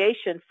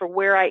appreciation for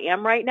where I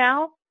am right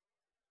now.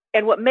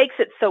 And what makes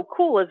it so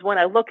cool is when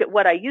I look at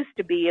what I used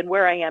to be and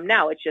where I am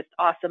now, it's just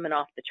awesome and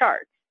off the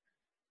charts.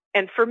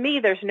 And for me,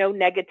 there's no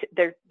negative,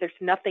 there's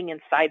nothing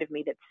inside of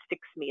me that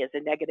sticks me as a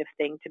negative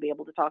thing to be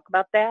able to talk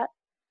about that.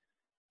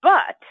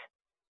 But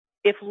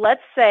if,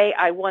 let's say,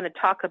 I want to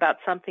talk about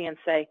something and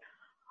say,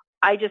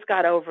 I just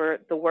got over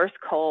the worst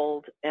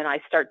cold, and I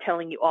start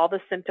telling you all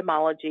the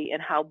symptomology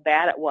and how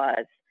bad it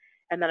was,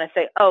 And then I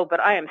say, oh, but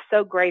I am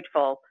so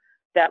grateful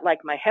that like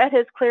my head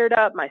has cleared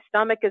up, my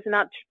stomach is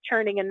not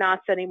churning in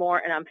knots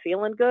anymore, and I'm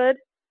feeling good.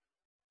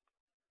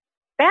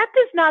 That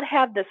does not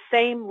have the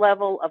same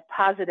level of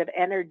positive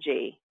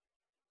energy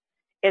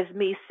as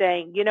me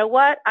saying, you know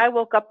what? I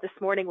woke up this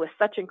morning with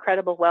such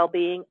incredible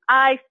well-being.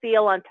 I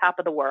feel on top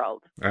of the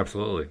world.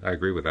 Absolutely. I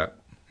agree with that.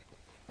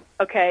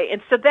 Okay.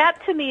 And so that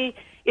to me,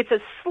 it's a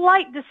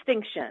slight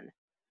distinction.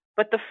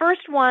 But the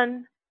first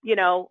one,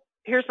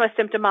 here's my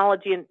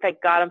symptomology and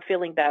thank God I'm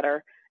feeling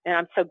better. And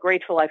I'm so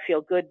grateful I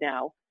feel good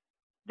now.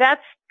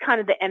 That's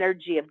kind of the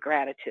energy of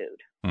gratitude.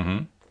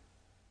 Mm-hmm.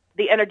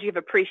 The energy of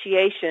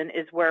appreciation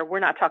is where we're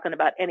not talking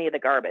about any of the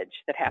garbage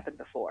that happened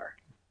before.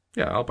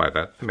 Yeah, I'll buy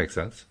that. That makes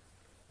sense.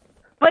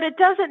 But it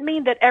doesn't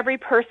mean that every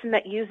person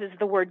that uses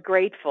the word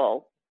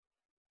grateful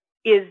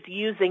is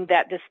using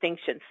that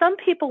distinction. Some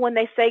people, when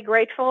they say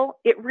grateful,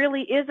 it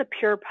really is a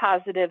pure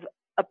positive,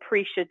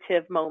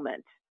 appreciative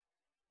moment.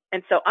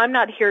 And so I'm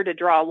not here to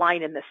draw a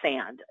line in the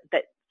sand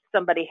that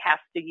somebody has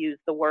to use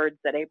the words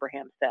that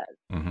Abraham says.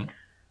 Mm-hmm.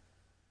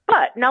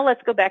 But now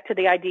let's go back to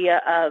the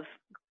idea of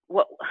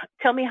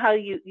tell me how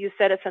you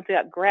said it, something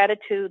about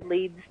gratitude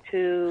leads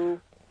to.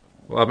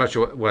 Well, I'm not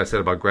sure what I said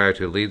about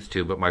gratitude leads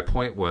to, but my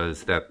point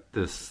was that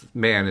this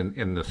man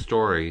in the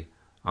story,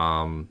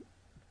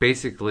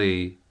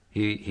 basically,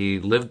 he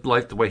lived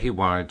life the way he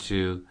wanted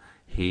to.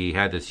 He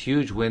had this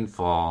huge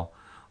windfall.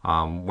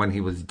 When he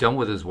was done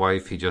with his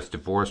wife, he just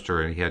divorced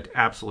her, and he had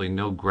absolutely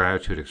no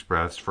gratitude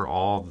expressed for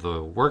all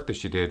the work that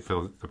she did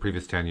for the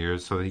previous 10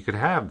 years so that he could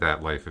have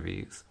that life of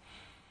ease.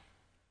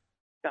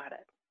 Got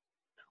it.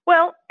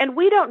 Well, and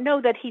we don't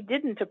know that he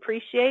didn't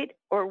appreciate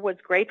or was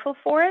grateful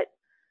for it,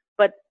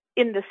 but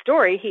in the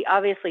story, he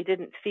obviously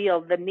didn't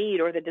feel the need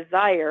or the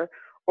desire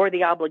or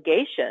the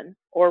obligation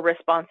or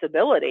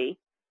responsibility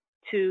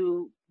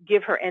to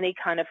give her any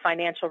kind of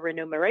financial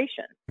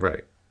remuneration.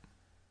 Right.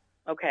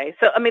 Okay.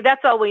 So, I mean,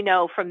 that's all we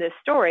know from this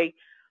story,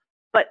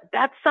 but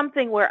that's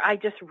something where I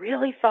just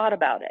really thought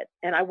about it.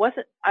 And I was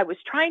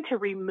trying to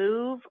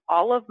remove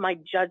all of my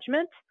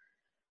judgment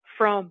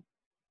from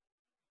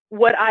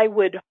what I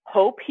would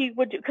hope he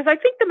would do. Because I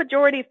think the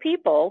majority of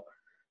people,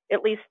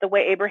 at least the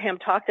way Abraham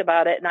talked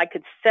about it, and I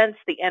could sense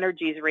the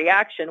energy's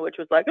reaction, which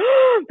was like,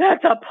 oh,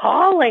 that's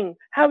appalling.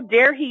 How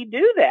dare he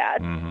do that?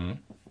 Mm-hmm.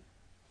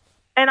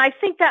 And I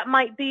think that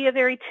might be a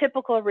very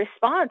typical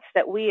response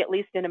that we, at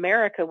least in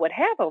America, would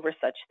have over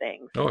such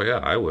things. Oh, yeah,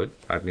 I would.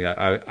 I mean,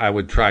 I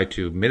would try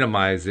to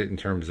minimize it in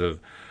terms of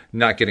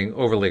not getting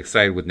overly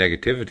excited with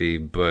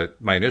negativity,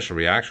 but my initial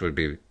reaction would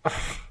be,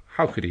 oh,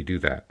 how could he do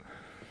that?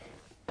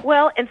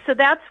 Well, and so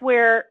that's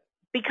where,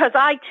 because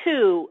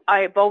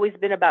I've always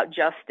been about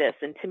justice,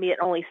 and to me it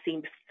only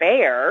seemed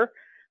fair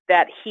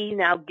that he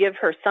now give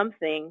her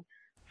something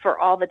for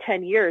all the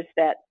 10 years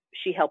that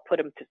she helped put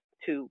him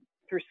through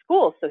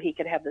school so he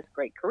could have this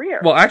great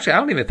career. Well, actually, I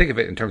don't even think of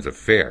it in terms of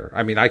fair.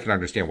 I mean, I can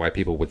understand why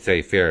people would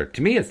say fair.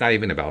 To me, it's not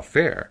even about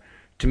fair.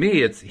 To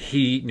me, it's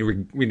he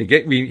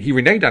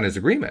reneged on his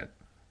agreement.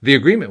 The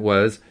agreement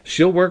was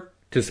she'll work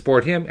to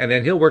support him, and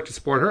then he'll work to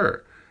support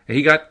her. And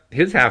he got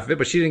his half of it,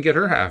 but she didn't get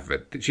her half of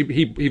it.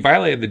 He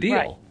violated the deal.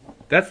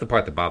 Right. That's the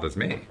part that bothers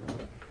me.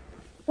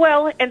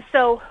 Well, and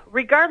so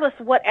regardless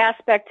what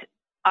aspect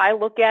I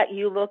look at,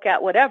 you look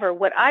at, whatever,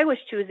 what I was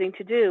choosing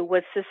to do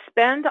was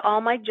suspend all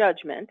my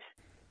judgment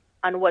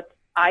on what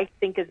I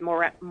think is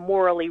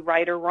morally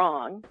right or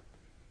wrong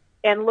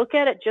and look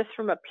at it just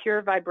from a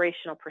pure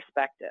vibrational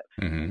perspective.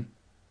 Mm-hmm.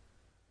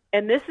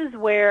 And this is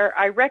where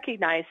I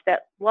recognize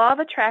that law of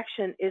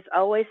attraction is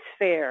always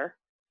fair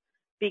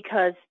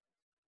because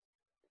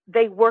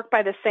they work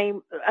by the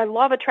same,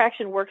 law of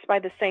attraction works by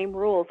the same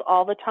rules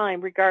all the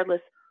time,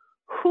 regardless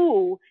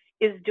who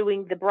is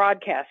doing the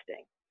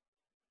broadcasting.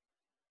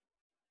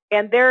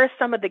 And there are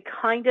some of the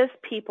kindest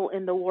people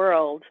in the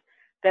world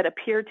that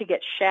appear to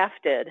get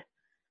shafted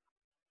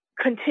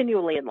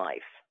continually in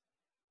life.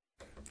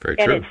 Very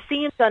and true. It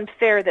seems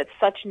unfair that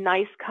such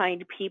nice,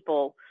 kind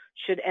people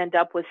should end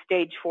up with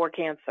stage 4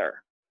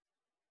 cancer,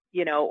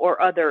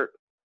 or other,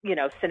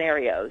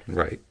 scenarios.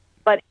 Right.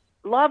 But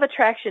law of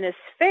attraction is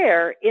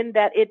fair in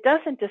that it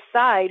doesn't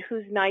decide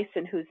who's nice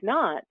and who's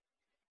not.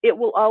 It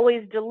will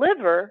always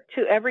deliver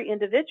to every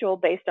individual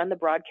based on the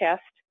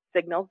broadcast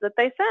signals that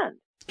they send.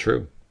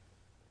 True.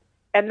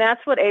 And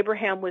that's what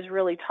Abraham was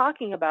really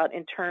talking about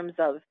in terms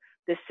of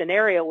this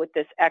scenario with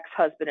this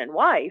ex-husband and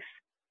wife,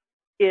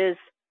 is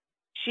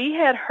she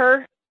had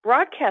her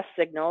broadcast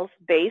signals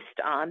based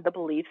on the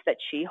beliefs that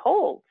she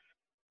holds,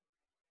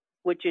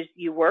 which is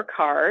you work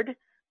hard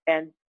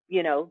and,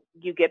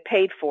 you get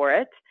paid for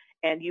it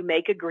and you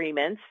make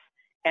agreements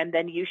and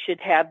then you should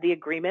have the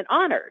agreement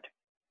honored.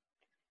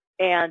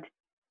 And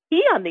he,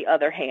 on the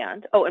other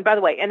hand, and by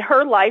the way, and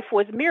her life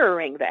was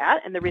mirroring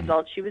that, and the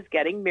results she was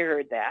getting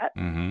mirrored that.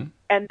 Mm-hmm.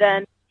 And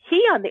then he,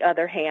 on the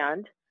other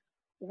hand,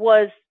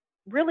 was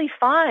really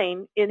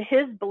fine in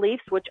his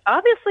beliefs, which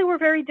obviously were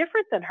very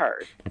different than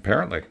hers.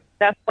 Apparently.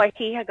 That's why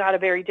he had got a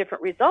very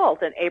different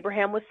result. And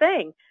Abraham was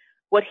saying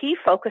what he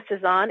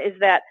focuses on is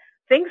that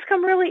things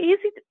come really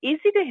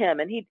easy to him,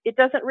 and it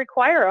doesn't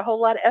require a whole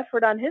lot of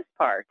effort on his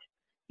part.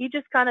 He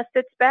just kind of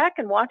sits back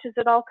and watches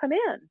it all come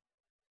in.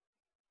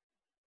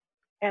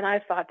 And I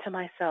thought to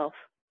myself,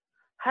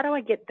 how do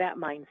I get that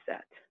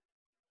mindset?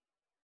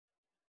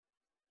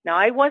 Now,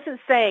 I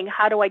wasn't saying,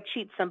 how do I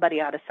cheat somebody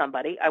out of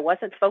somebody? I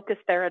wasn't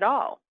focused there at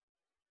all.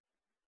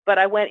 But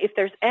I went, if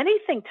there's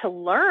anything to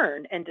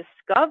learn and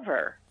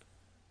discover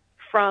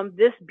from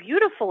this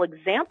beautiful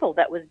example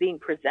that was being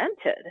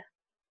presented,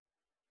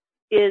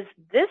 is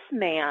this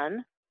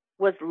man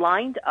was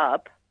lined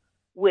up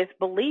with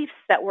beliefs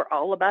that were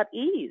all about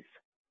ease,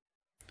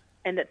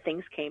 and that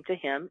things came to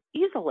him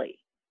easily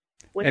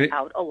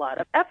without a lot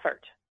of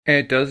effort. And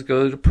it does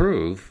go to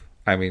prove,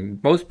 I mean,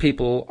 most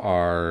people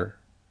are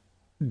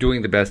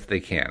doing the best they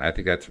can. I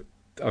think that's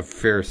a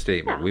fair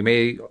statement.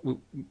 Yeah.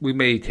 We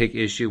may take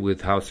issue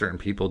with how certain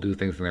people do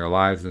things in their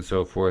lives and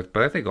so forth,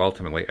 but I think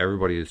ultimately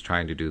everybody is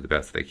trying to do the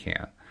best they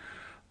can.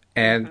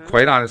 And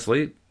quite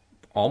honestly,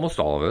 almost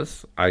all of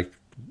us, I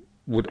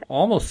would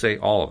almost say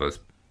all of us,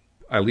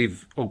 I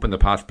leave open the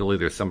possibility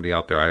there's somebody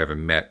out there I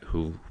haven't met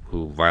who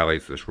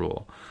violates this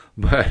rule,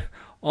 but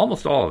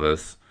almost all of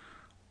us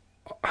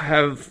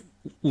have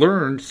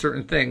learned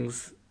certain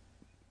things,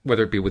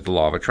 whether it be with the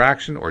law of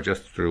attraction or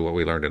just through what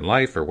we learned in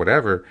life or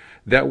whatever,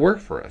 that work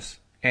for us.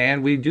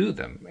 And we do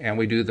them, and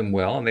we do them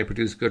well, and they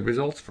produce good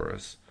results for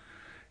us.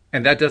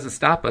 And that doesn't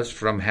stop us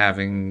from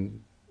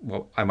having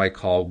what I might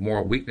call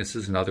moral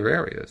weaknesses in other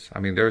areas. I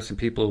mean, there are some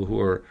people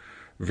who are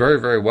very,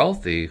 very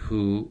wealthy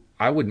who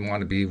I wouldn't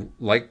want to be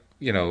like,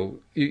 you know,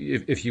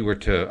 if you were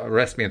to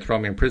arrest me and throw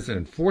me in prison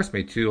and force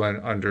me to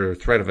under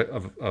threat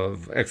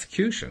of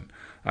execution.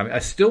 I mean, I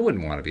still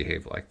wouldn't want to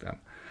behave like them.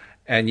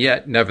 And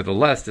yet,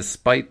 nevertheless,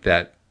 despite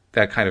that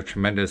kind of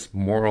tremendous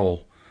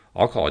moral,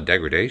 I'll call it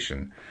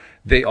degradation,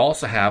 they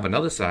also have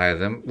another side of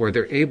them where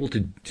they're able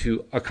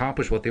to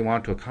accomplish what they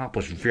want to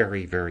accomplish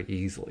very, very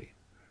easily.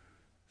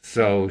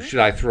 So should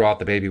I throw out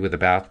the baby with the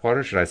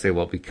bathwater? Should I say,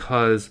 well,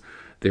 because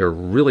they're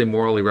really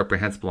morally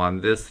reprehensible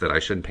on this, that I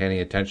shouldn't pay any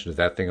attention to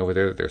that thing over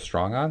there that they're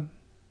strong on?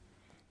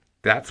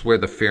 That's where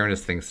the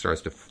fairness thing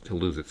starts to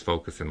lose its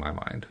focus in my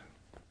mind.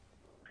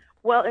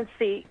 Well, and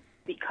see,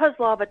 because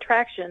law of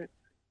attraction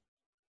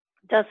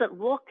doesn't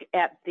look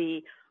at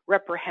the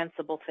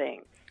reprehensible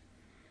things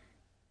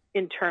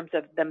in terms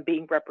of them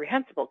being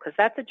reprehensible, because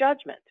that's a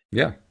judgment.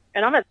 Yeah.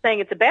 And I'm not saying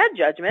it's a bad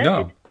judgment.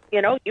 No.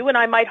 You know, you and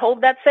I might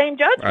hold that same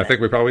judgment. I think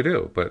we probably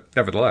do, but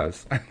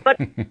nevertheless. but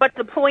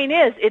the point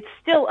is, it's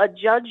still a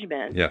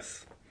judgment.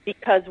 Yes.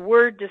 Because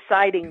we're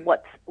deciding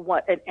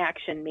what an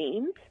action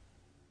means.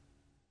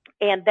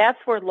 And that's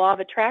where law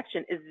of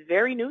attraction is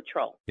very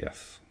neutral.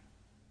 Yes.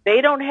 They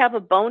don't have a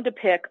bone to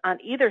pick on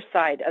either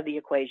side of the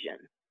equation.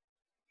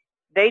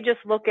 They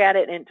just look at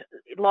it in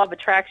law of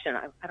attraction.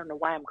 I don't know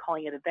why I'm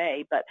calling it a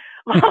they, but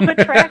law of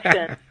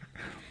attraction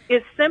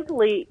is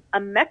simply a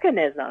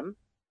mechanism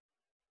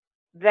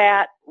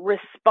that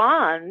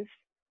responds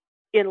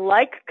in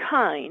like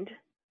kind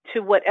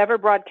to whatever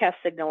broadcast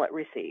signal it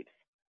receives.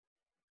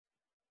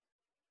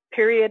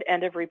 Period.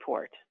 End of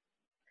report.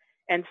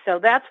 And so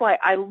that's why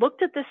I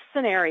looked at this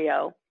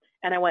scenario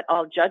and I went,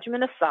 all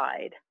judgment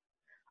aside,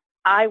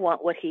 I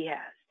want what he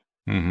has.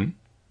 Mm-hmm.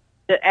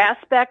 The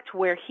aspect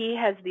where he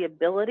has the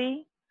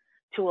ability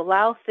to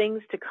allow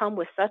things to come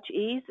with such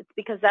ease, it's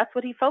because that's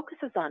what he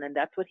focuses on and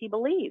that's what he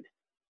believes.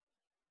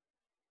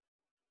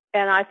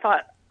 And I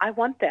thought, I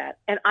want that.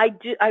 And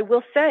I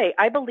will say,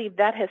 I believe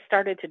that has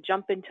started to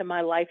jump into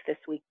my life this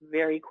week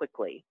very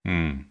quickly.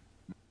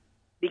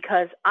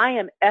 Because I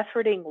am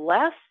efforting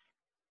less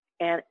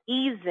and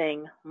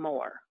easing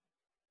more.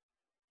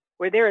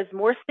 Where there is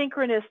more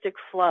synchronistic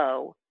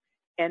flow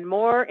and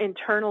more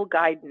internal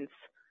guidance.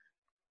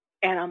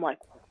 And I'm like,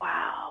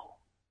 wow,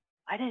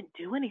 I didn't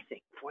do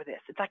anything for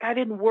this. It's like I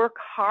didn't work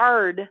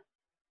hard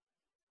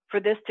for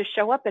this to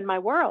show up in my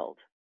world.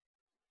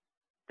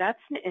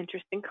 That's an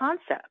interesting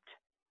concept.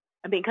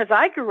 I mean, because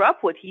I grew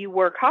up with you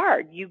work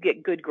hard, you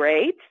get good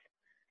grades,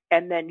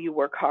 and then you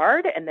work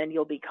hard, and then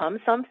you'll become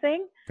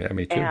something. Yeah,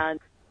 me too. And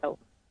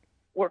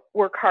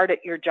work hard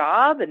at your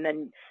job, and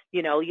then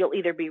you'll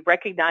either be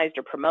recognized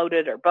or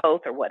promoted or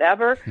both or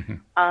whatever.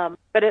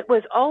 But it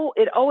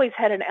always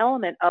had an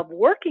element of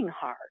working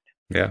hard.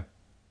 Yeah.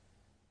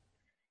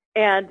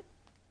 And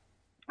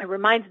it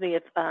reminds me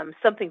of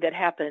something that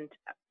happened,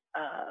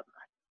 I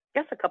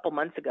guess a couple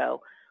months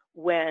ago,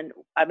 when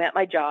I'm at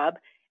my job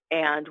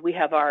and we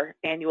have our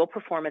annual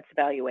performance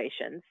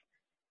evaluations,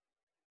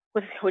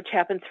 which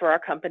happens for our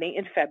company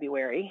in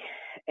February,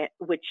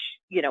 which,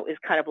 is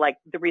kind of like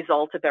the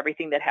result of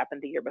everything that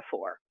happened the year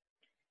before.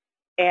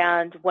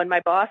 And when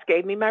my boss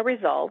gave me my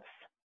results,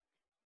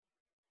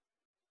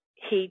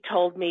 he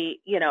told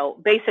me,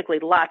 basically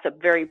lots of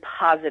very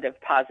positive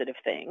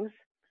things.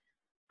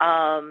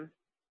 And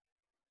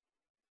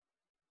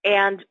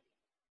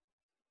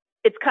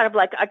it's kind of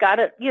like I got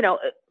to,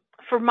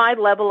 for my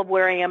level of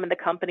where I am in the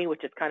company,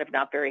 which is kind of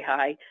not very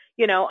high,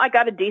 I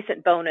got a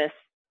decent bonus.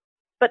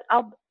 But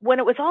when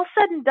it was all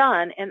said and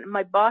done and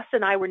my boss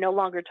and I were no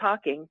longer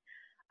talking,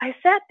 I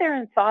sat there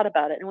and thought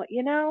about it and went,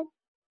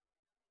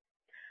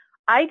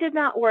 I did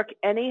not work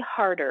any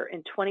harder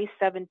in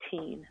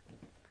 2017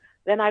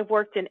 than I've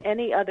worked in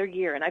any other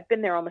year, and I've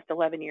been there almost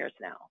 11 years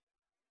now.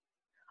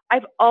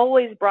 I've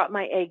always brought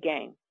my A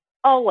game.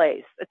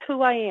 Always. It's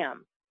who I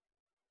am.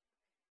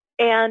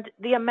 And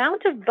the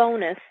amount of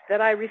bonus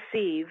that I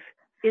receive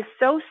is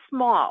so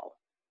small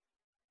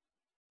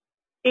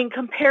in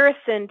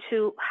comparison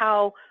to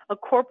how a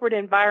corporate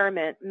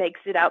environment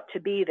makes it out to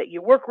be, that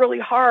you work really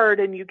hard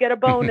and you get a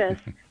bonus.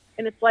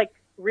 And it's like,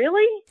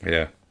 really?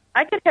 Yeah.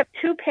 I could have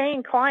 2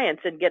 paying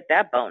clients and get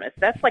that bonus.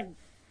 That's like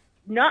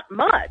not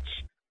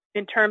much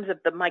in terms of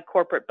my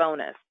corporate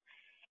bonus.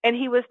 And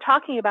he was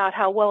talking about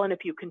how, well, and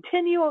if you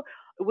continue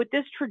with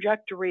this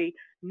trajectory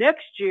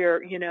next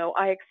year,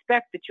 I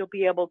expect that you'll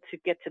be able to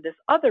get to this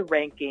other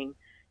ranking,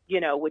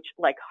 which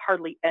like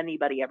hardly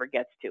anybody ever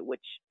gets to,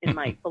 which in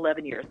my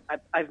 11 years,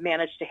 I've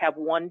managed to have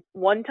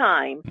one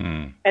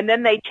time. And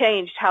then they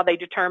changed how they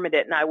determined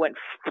it. And I went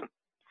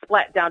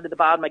flat down to the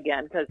bottom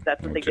again, because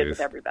that's what they did with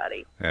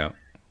everybody. Yeah.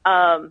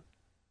 And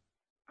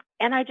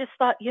I just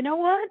thought, you know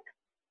what?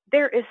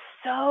 There is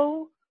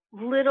so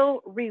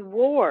little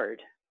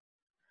reward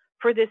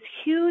for this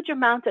huge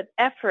amount of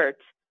effort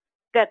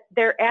that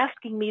they're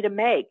asking me to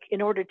make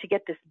in order to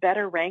get this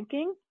better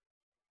ranking.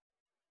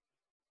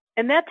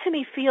 And that to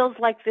me feels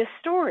like this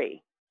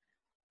story.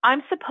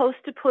 I'm supposed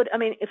to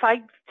if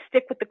I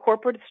stick with the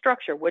corporate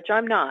structure, which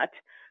I'm not,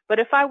 but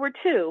if I were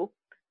to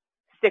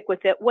stick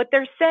with it, what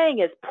they're saying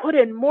is put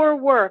in more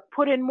work,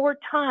 put in more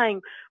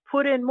time,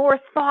 put in more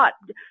thought,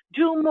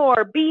 do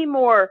more, be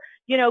more,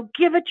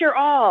 give it your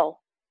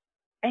all.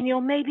 And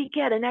you'll maybe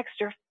get an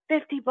extra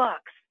 $50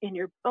 in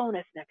your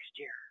bonus next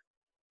year.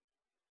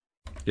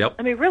 Yep.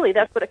 I mean, really,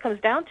 that's what it comes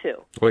down to.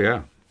 Oh,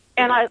 yeah.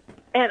 And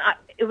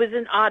it was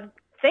an odd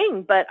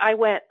thing, but I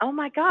went, oh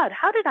my God,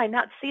 how did I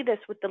not see this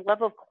with the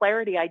level of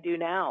clarity I do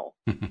now?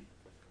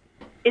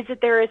 Is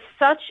that there is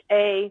such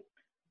a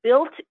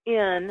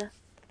built-in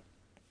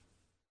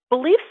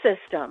belief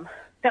system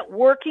that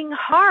working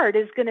hard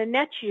is going to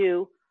net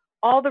you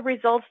all the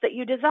results that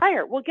you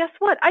desire. Well, guess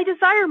what? I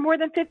desire more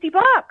than $50.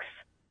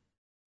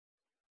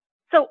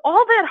 So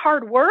all that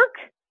hard work,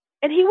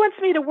 and he wants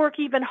me to work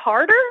even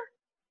harder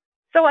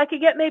so I could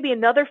get maybe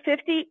another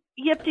 50,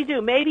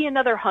 maybe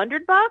another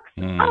 $100.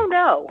 Oh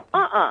no,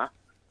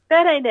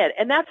 that ain't it.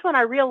 And that's when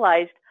I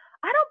realized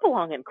I don't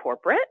belong in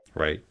corporate.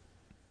 Right.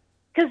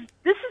 Because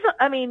this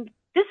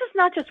is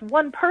not just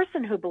one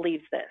person who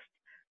believes this.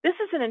 This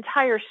is an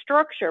entire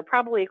structure,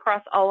 probably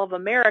across all of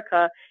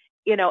America,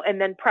 and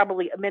then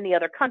probably many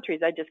other countries.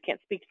 I just can't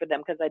speak for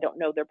them because I don't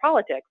know their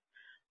politics.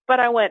 But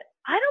I went,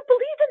 I don't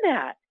believe in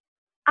that.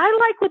 I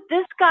like what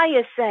this guy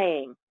is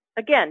saying.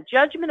 Again,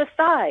 judgment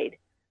aside,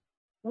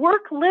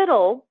 work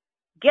little,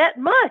 get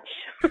much.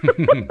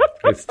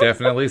 It's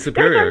definitely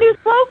superior. There's our new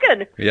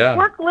slogan. Yeah.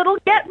 Work little,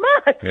 get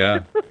much.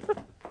 Yeah.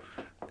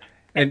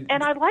 And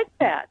I like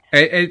that.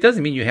 And it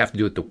doesn't mean you have to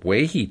do it the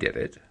way he did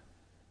it.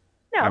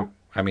 No.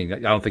 I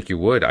don't think you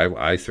would.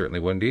 I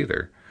certainly wouldn't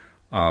either.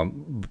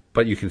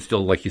 But you can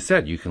still, like you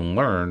said, you can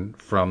learn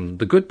from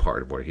the good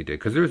part of what he did,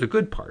 because there's a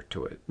good part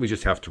to it. We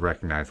just have to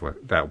recognize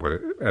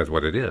as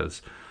what it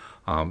is.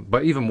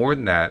 But even more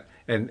than that,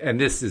 and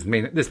this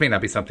may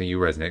not be something you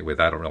resonate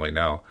with. I don't really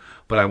know,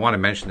 but I want to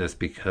mention this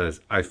because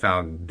I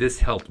found this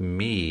helped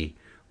me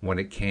when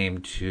it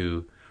came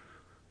to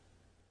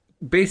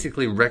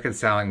basically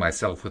reconciling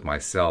myself with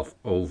myself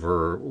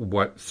over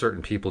what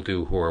certain people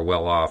do who are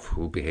well off,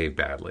 who behave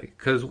badly.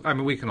 Because,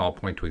 we can all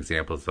point to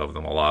examples of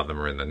them. A lot of them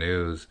are in the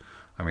news.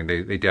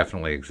 They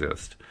definitely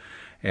exist.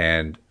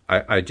 And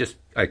I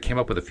came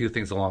up with a few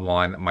things along the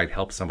line that might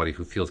help somebody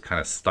who feels kind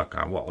of stuck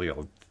on,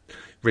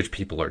 rich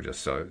people are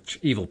just such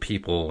evil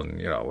people,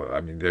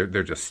 and,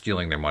 they're just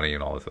stealing their money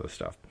and all this other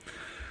stuff.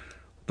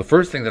 The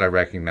first thing that I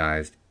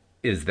recognized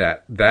is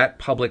that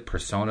public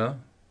persona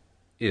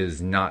is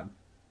not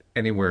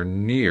anywhere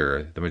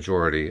near the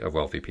majority of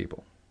wealthy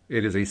people.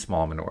 It is a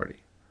small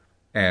minority.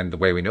 And the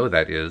way we know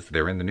that is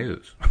they're in the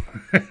news.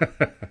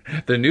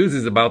 The news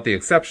is about the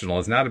exceptional.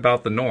 It's not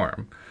about the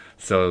norm.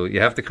 So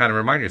you have to kind of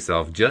remind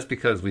yourself, just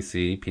because we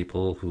see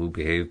people who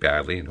behave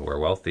badly and who are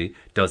wealthy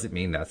doesn't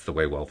mean that's the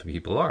way wealthy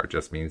people are. It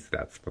just means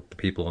that's what the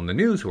people in the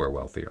news who are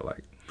wealthy are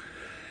like.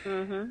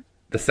 Mm-hmm.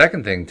 The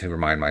second thing to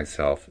remind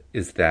myself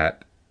is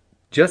that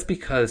just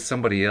because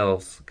somebody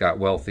else got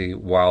wealthy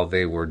while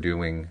they were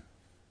doing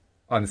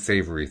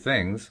unsavory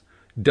things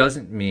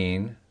doesn't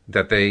mean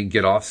that they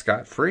get off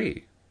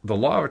scot-free. The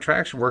law of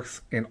attraction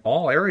works in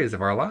all areas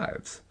of our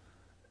lives.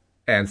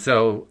 And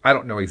so I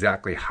don't know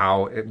exactly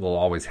how it will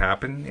always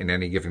happen in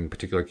any given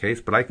particular case,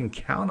 but I can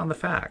count on the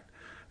fact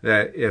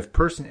that if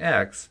person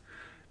X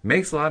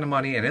makes a lot of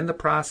money and in the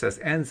process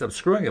ends up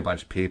screwing a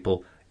bunch of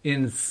people,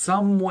 in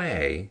some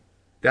way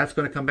that's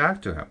going to come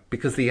back to him,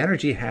 because the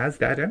energy has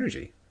that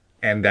energy,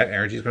 and that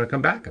energy is going to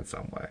come back in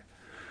some way.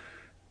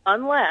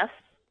 Unless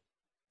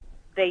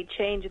they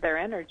change their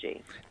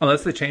energy.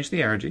 Unless they change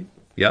the energy,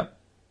 yep.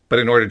 But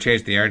in order to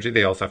change the energy,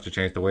 they also have to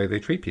change the way they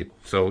treat people.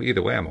 So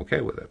either way, I'm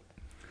okay with it.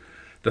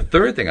 The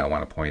third thing I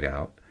want to point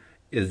out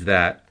is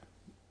that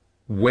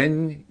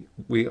when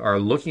we are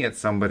looking at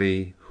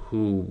somebody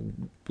who,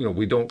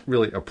 we don't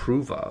really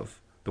approve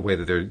of the way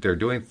that they're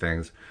doing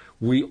things,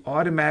 we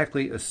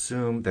automatically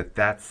assume that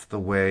that's the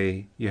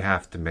way you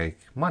have to make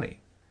money.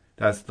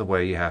 That's the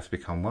way you have to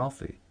become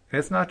wealthy. And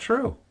it's not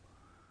true.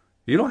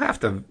 You don't have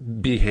to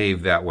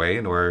behave that way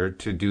in order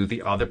to do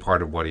the other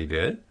part of what he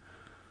did.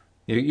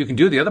 You can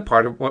do the other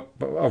part of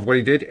what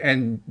he did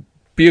and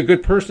be a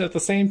good person at the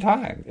same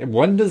time. And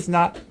one does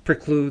not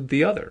preclude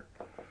the other.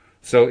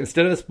 So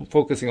instead of us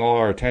focusing all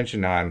our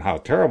attention on how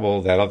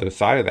terrible that other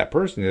side of that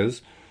person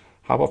is,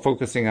 how about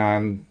focusing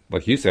on,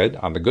 like you said,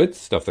 on the good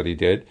stuff that he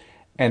did,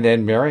 and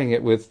then marrying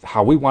it with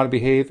how we want to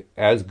behave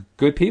as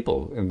good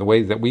people in the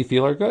ways that we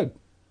feel are good.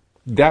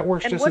 That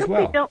works just as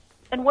well.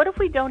 And what if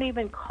we don't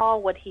even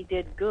call what he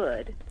did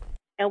good,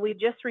 and we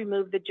just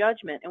remove the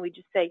judgment, and we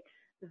just say,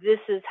 this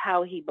is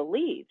how he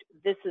believed.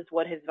 This is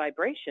what his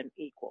vibration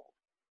equals.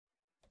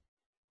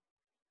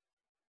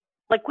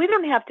 Like, we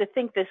don't have to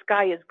think this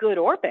guy is good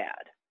or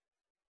bad.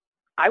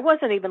 I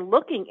wasn't even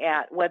looking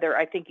at whether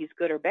I think he's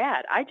good or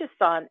bad. I just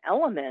saw an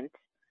element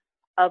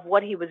of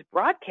what he was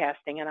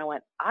broadcasting, and I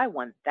went, I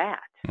want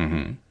that.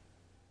 Mm-hmm.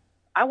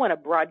 I want to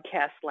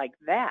broadcast like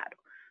that,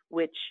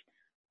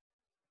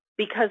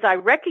 because I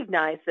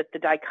recognized that the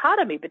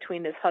dichotomy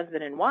between this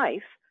husband and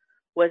wife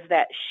was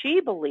that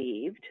she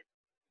believed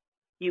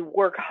you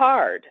work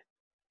hard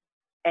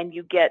and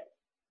you get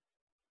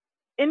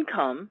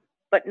income,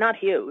 but not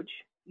huge.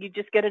 You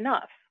just get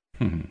enough.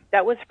 Mm-hmm.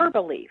 That was her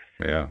belief.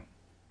 Yeah.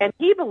 And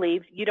he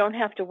believed you don't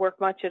have to work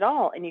much at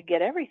all and you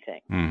get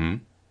everything. Mm-hmm.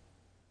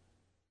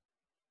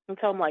 And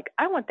so I'm like,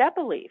 I want that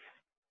belief.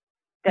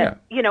 That,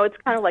 it's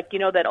kind of like,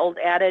 that old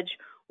adage,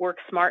 work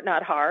smart,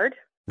 not hard.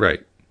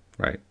 Right.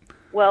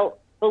 Well,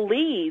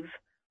 believe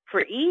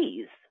for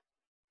ease.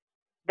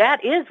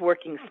 That is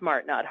working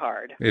smart, not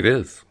hard. It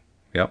is.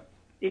 Yep.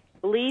 If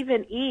you believe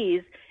in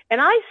ease. And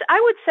I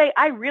would say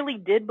I really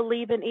did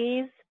believe in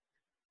ease,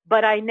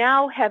 but I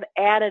now have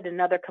added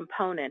another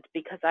component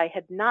because I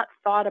had not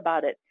thought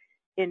about it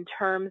in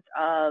terms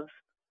of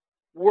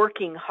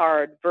working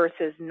hard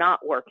versus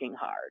not working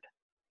hard.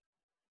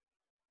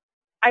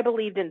 I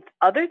believed in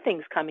other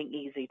things coming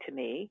easy to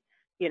me,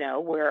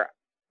 where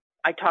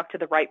I talk to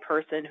the right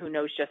person who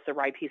knows just the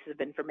right piece of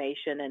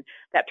information and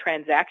that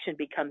transaction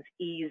becomes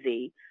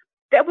easy.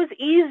 That was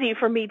easy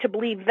for me to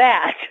believe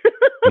that.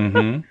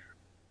 Mm-hmm.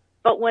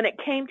 But when it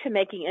came to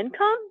making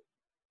income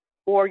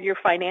or your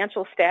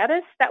financial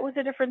status, that was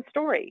a different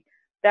story.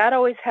 That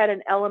always had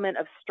an element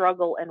of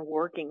struggle and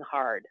working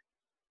hard.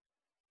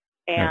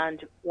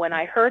 And when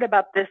I heard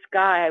about this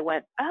guy, I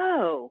went,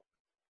 oh,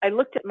 I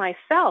looked at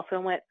myself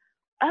and went,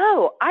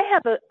 oh, I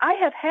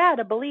have had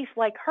a belief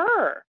like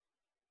her,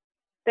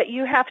 that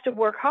you have to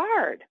work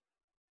hard.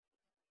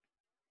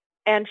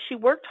 And she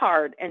worked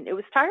hard and it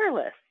was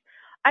tireless.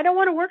 I don't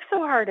want to work so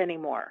hard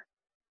anymore.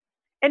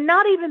 And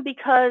not even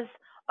because,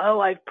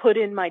 I've put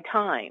in my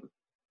time.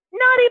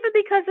 Not even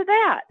because of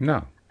that.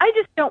 No. I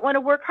just don't want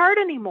to work hard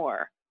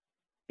anymore.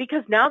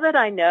 Because now that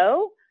I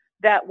know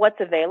that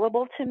what's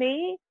available to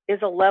me is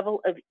a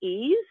level of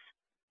ease,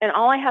 and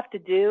all I have to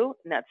do,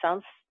 and that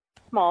sounds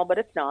small, but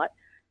it's not,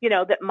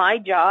 that my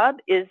job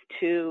is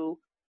to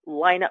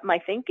line up my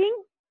thinking.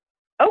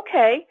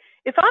 Okay,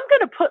 if I'm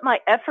going to put my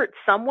effort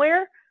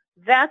somewhere,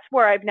 that's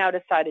where I've now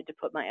decided to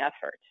put my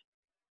effort,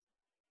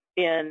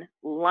 in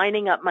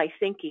lining up my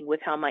thinking with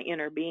how my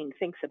inner being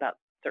thinks about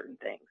certain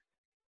things.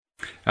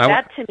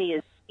 That to me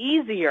is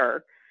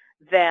easier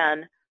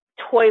than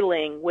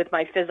toiling with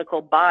my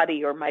physical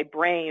body or my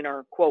brain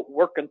or, quote,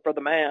 working for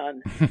the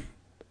man.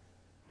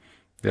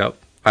 Yep.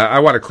 I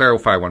want to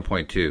clarify one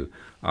point, too.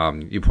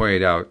 You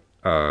pointed out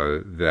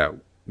that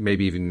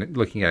maybe even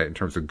looking at it in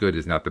terms of good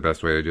is not the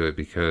best way to do it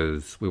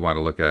because we want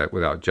to look at it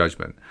without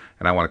judgment.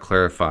 And I want to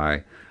clarify,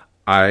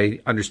 I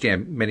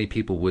understand many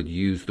people would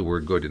use the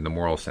word good in the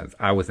moral sense.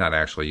 I was not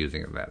actually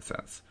using it in that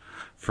sense.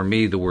 For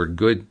me, the word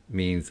good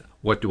means,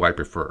 what do I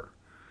prefer?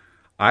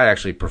 I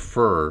actually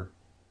prefer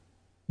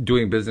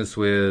doing business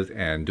with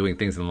and doing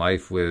things in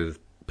life with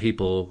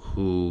people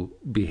who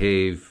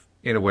behave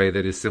in a way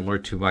that is similar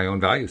to my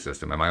own value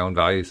system. And my own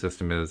value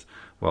system is,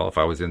 well, if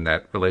I was in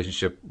that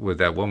relationship with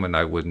that woman,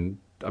 I wouldn't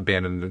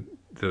abandon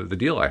the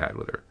deal I had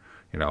with her.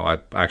 I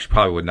actually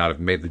probably would not have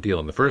made the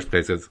deal in the first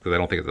place because I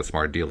don't think it's a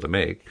smart deal to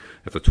make.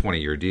 It's a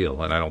 20-year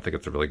deal, and I don't think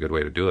it's a really good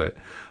way to do it.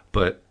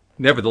 But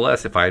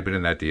nevertheless, if I had been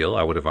in that deal,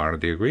 I would have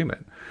honored the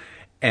agreement.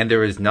 And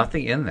there is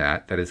nothing in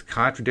that is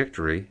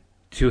contradictory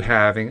to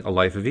having a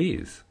life of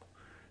ease.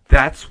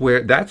 That's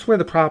where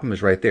the problem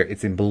is right there.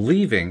 It's in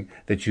believing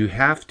that you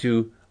have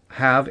to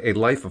have a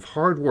life of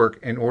hard work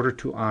in order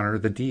to honor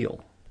the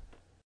deal.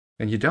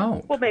 And you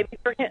don't. Well, maybe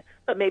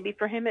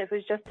for him it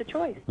was just a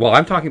choice. Well,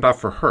 I'm talking about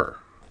for her.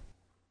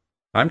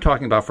 I'm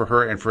talking about for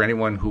her and for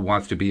anyone who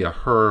wants to be a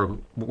her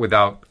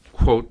without,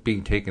 quote,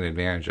 being taken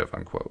advantage of,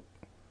 unquote.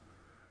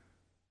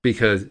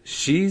 Because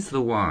she's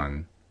the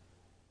one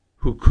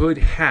who could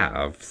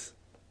have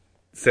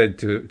said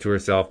to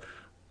herself,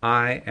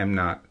 I am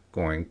not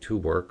going to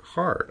work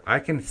hard. I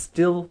can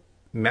still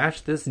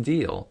match this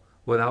deal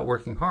without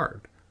working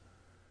hard.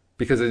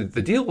 Because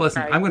the deal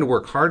wasn't, Right. I'm going to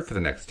work hard for the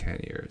next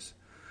 10 years.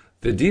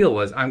 The deal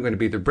was, I'm going to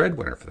be the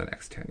breadwinner for the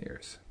next 10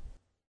 years.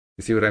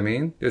 You see what I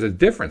mean? There's a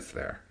difference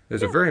there.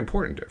 There's a very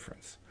important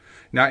difference.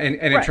 Now, and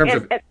in Right.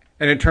 terms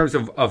in terms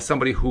of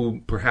somebody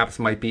who perhaps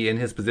might be in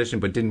his position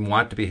but didn't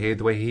want to behave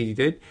the way he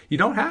did, you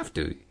don't have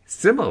to.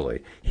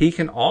 Similarly, he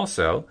can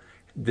also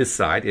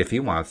decide if he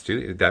wants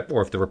to, that,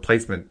 or if the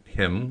replacement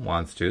him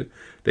wants to,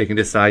 they can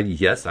decide,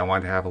 yes, I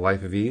want to have a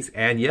life of ease,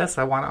 and yes,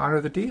 I want to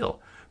honor the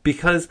deal.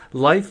 Because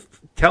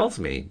life tells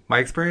me, my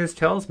experience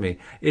tells me,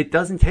 it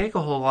doesn't take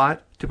a whole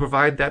lot to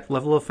provide that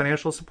level of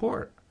financial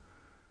support.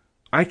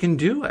 I can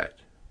do it.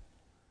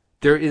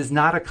 There is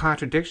not a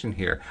contradiction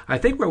here. I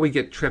think where we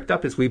get tripped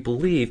up is we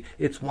believe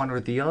it's one or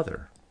the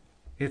other.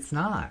 It's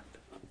not.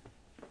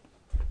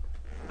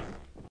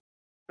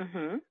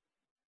 Mm-hmm.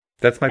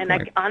 That's my and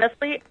point.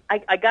 Honestly,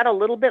 I got a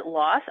little bit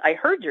lost. I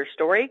heard your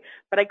story,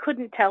 but I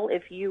couldn't tell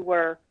if you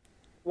were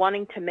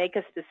wanting to make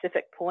a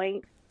specific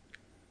point.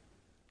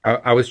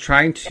 I was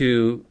trying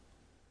to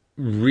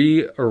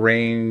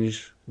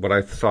rearrange what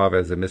I saw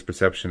as a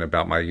misperception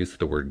about my use of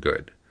the word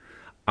good.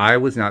 I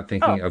was not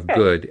thinking of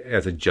good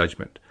as a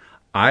judgment.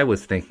 I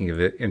was thinking of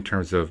it in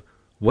terms of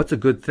what's a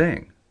good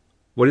thing?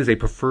 What is a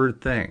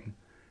preferred thing?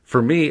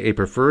 For me, a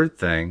preferred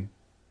thing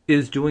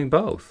is doing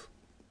both.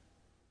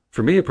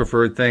 For me, a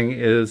preferred thing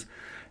is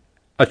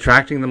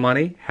attracting the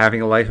money,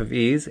 having a life of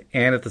ease,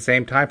 and at the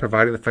same time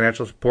providing the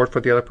financial support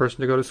for the other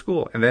person to go to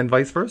school, and then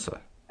vice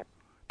versa.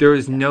 There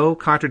is no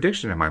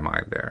contradiction in my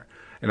mind there.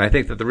 And I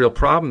think that the real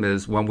problem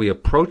is when we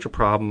approach a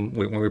problem,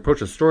 when we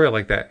approach a story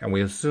like that, and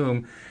we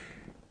assume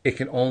it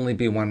can only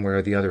be one way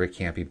or the other, it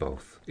can't be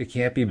both. It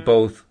can't be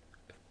both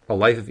a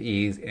life of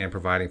ease and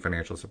providing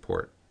financial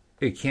support.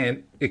 It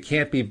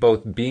can't be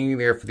both being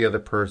there for the other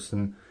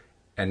person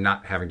and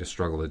not having to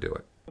struggle to do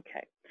it.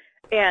 Okay.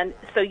 And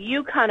so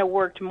you kind of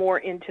worked more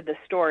into the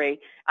story.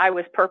 I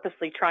was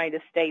purposely trying to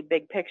stay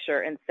big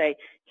picture and say,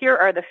 here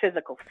are the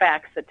physical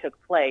facts that took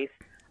place.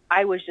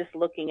 I was just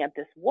looking at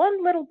this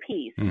one little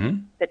piece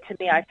that to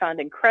me I found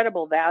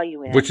incredible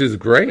value in. Which is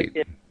great.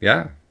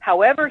 Yeah.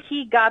 However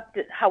he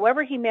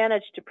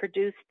managed to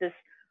produce this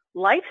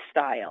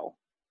lifestyle,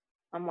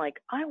 I'm like,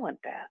 I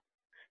want that.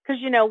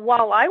 Because,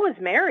 while I was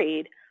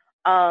married,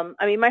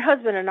 my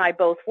husband and I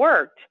both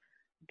worked,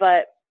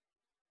 but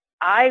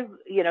I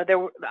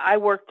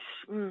worked,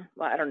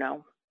 I don't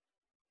know.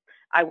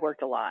 I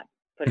worked a lot,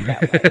 put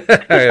it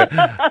that way.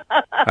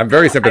 I'm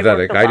very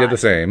sympathetic. I did the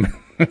same.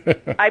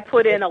 I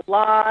put in a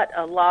lot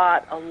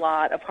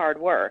of hard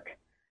work.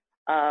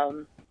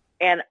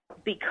 And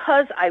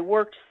because I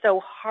worked so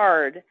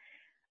hard,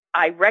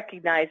 I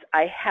recognized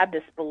I had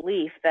this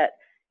belief that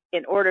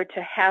in order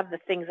to have the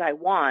things I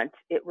want,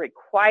 it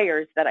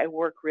requires that I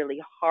work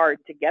really hard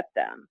to get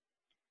them.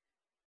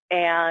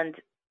 And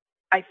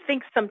I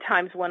think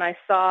sometimes when I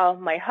saw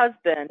my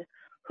husband,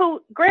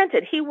 who,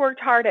 granted, he worked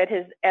hard at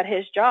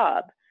his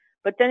job,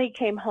 but then he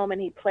came home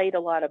and he played a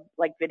lot of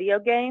like video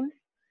games,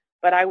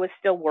 but I was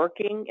still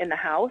working in the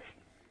house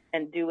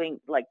and doing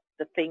like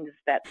the things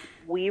that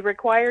we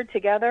required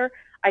together.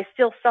 I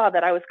still saw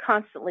that I was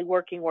constantly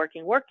working.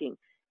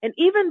 And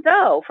even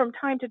though from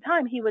time to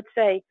time he would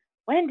say,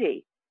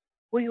 Wendy,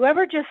 will you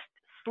ever just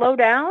slow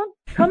down?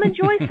 Come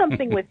enjoy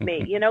something with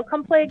me.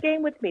 Come play a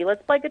game with me.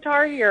 Let's play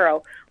Guitar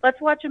Hero.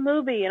 Let's watch a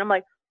movie. And I'm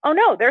like, oh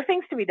no, there are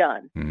things to be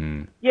done.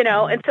 And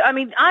so,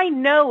 I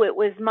know it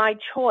was my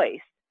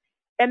choice.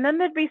 And then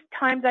there'd be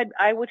times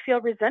I would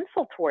feel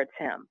resentful towards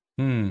him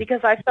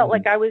because I felt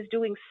like I was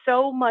doing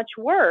so much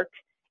work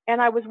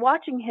and I was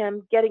watching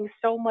him getting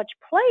so much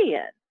play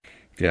in.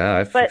 Yeah,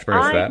 I've experienced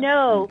that. But I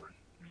know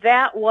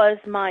that was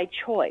my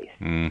choice.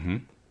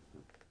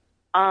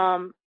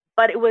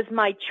 But it was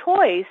my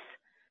choice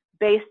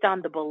based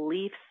on the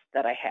beliefs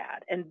that I had.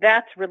 And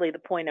that's really the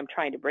point I'm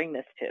trying to bring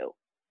this to.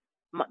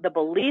 The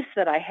beliefs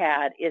that I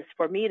had is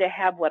for me to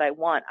have what I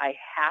want, I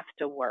have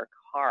to work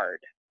hard.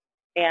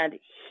 And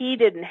he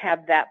didn't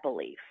have that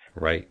belief.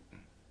 Right.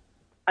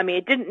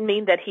 It didn't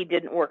mean that he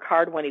didn't work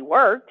hard when he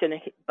worked,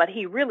 but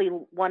he really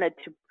wanted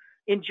to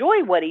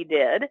enjoy what he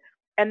did.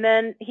 And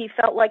then he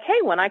felt like,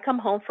 hey, when I come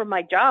home from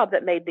my job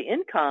that made the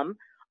income,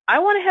 I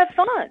want to have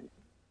fun.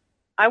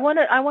 I want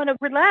to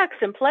relax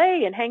and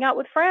play and hang out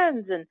with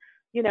friends and,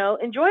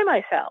 enjoy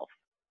myself.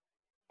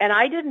 And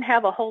I didn't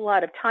have a whole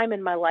lot of time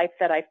in my life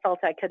that I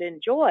felt I could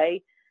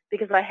enjoy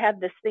because I had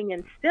this thing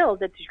instilled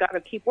that you got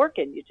to keep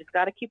working. You just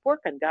got to keep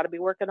working, got to be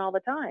working all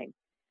the time.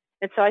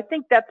 And so I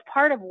think that's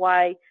part of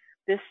why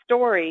this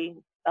story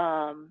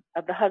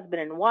of the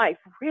husband and wife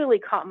really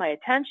caught my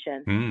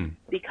attention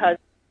because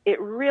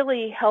it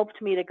really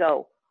helped me to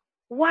go,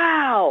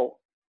 wow,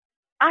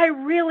 I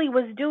really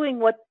was doing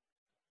the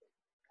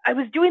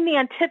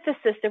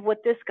antithesis of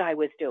what this guy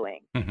was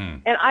doing.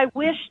 And I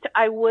wished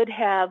I would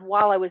have,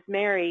 while I was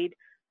married,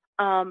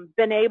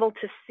 been able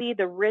to see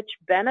the rich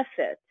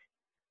benefits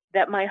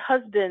that my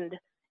husband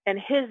and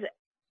his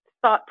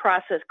thought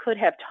process could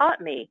have taught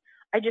me.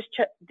 I just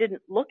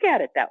didn't look at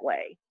it that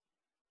way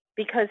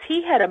because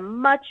he had a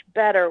much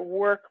better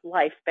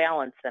work-life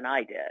balance than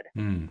I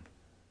did.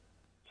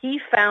 he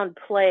found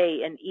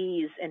play and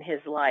ease in his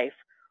life,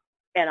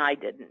 and I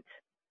didn't.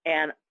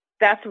 And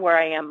that's where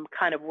I am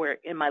kind of where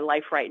in my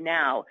life right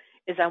now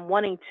is I'm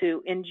wanting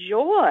to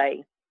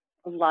enjoy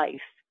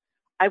life.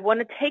 I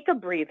want to take a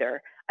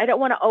breather. I don't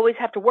want to always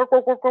have to work,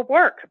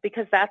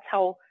 because that's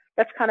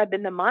kind of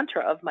been the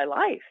mantra of my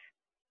life.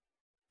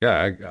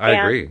 Yeah, I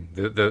agree.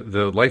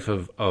 The life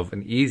of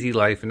an easy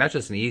life, and not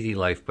just an easy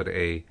life, but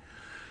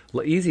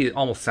easy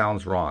almost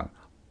sounds wrong.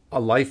 A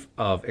life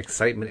of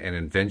excitement and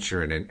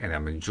adventure, and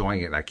I'm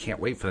enjoying it, and I can't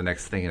wait for the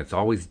next thing, and it's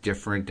always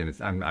different, and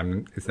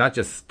it's not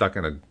just stuck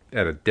at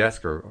a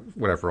desk or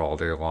whatever all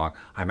day long.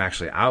 I'm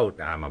actually out,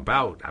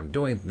 I'm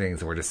doing things,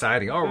 and we're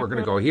deciding, we're going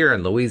to go here,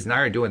 and Louise and I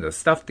are doing this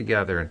stuff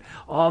together, and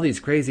all these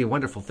crazy,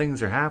 wonderful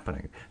things are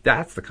happening.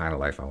 That's the kind of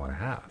life I want to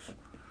have,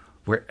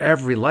 where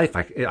every life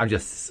I'm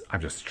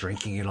just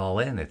drinking it all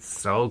in. It's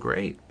so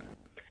great.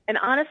 And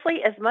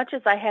honestly, as much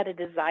as I had a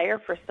desire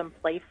for some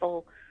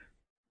playful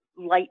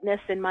lightness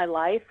in my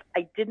life,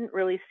 I didn't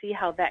really see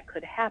how that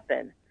could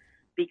happen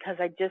because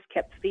I just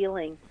kept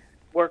feeling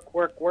work.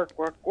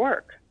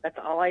 That's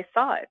all I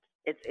saw.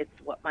 It's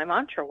what my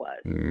mantra was.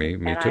 Me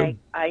and too.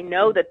 I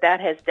know that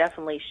has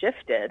definitely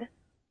shifted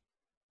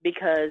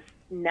because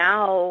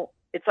now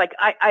it's like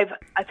I've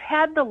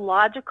had the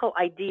logical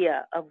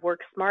idea of work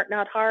smart,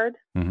 not hard.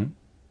 Mm-hmm.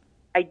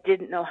 I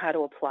didn't know how to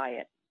apply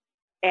it.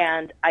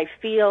 And I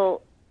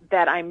feel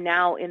that I'm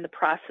now in the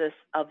process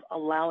of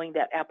allowing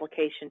that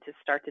application to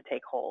start to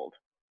take hold.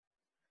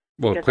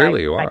 Well, because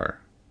clearly you are.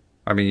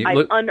 I mean,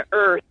 I've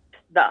unearthed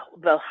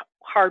the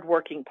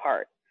hardworking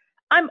part.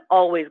 I'm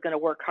always going to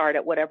work hard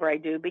at whatever I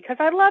do because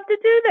I love to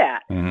do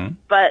that, mm-hmm.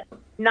 but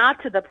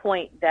not to the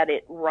point that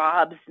it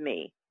robs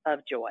me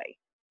of joy.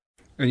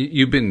 And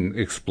you've been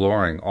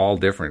exploring all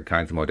different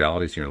kinds of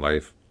modalities in your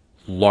life,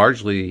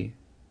 largely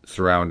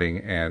surrounding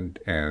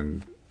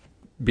and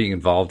being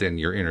involved in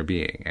your inner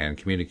being and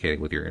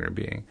communicating with your inner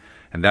being.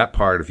 And that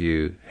part of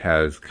you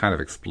has kind of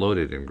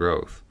exploded in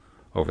growth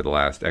over the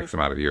last X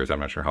amount of years.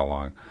 I'm not sure how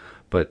long.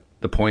 But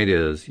the point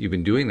is, you've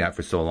been doing that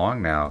for so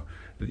long now.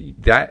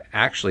 That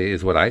actually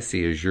is what I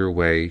see as your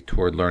way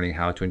toward learning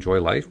how to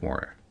enjoy life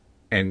more.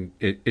 And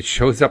it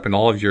shows up in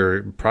all of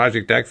your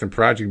Project X and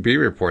Project B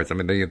reports. I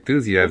mean, the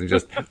enthusiasm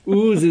just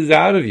oozes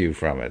out of you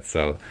from it.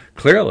 So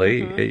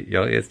clearly,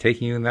 it's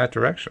taking you in that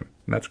direction.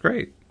 And that's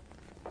great.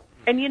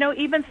 And,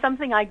 even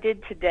something I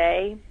did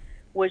today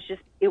was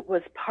it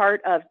was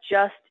part of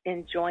just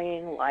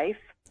enjoying life.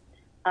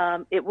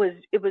 It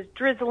was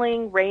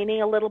drizzling,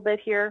 raining a little bit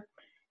here,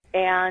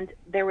 and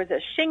there was a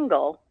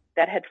shingle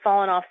that had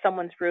fallen off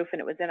someone's roof, and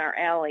it was in our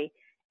alley,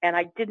 and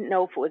I didn't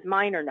know if it was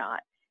mine or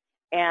not.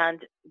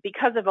 And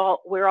because of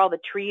where all the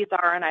trees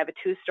are, and I have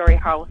a 2-story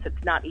house,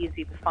 it's not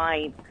easy to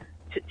find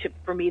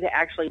for me to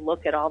actually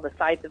look at all the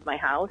sides of my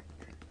house.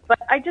 But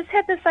I just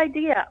had this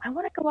idea. I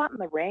want to go out in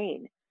the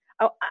rain.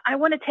 I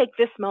want to take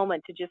this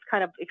moment to just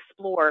kind of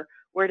explore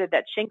where did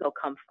that shingle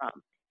come from.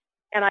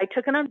 And I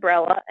took an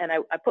umbrella and I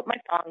put my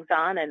thongs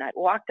on and I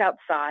walked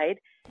outside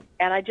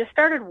and I just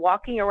started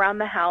walking around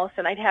the house,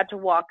 and I'd had to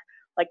walk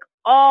like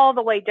all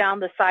the way down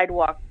the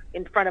sidewalk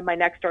in front of my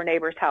next door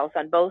neighbor's house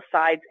on both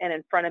sides and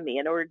in front of me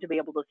in order to be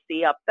able to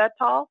see up that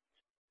tall.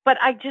 But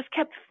I just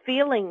kept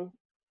feeling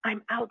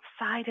I'm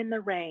outside in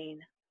the rain.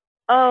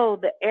 Oh,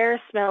 the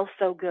air smells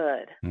so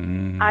good.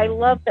 I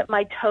love that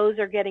my toes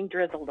are getting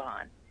drizzled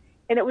on.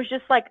 And it was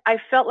just like, I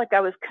felt like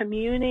I was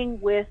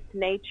communing with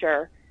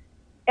nature.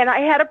 And I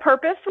had a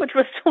purpose, which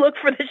was to look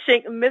for the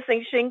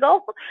missing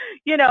shingle,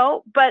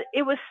 but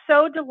it was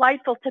so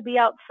delightful to be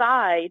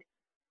outside.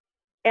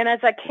 And as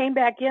I came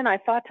back in, I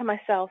thought to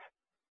myself,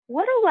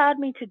 what allowed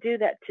me to do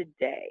that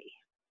today?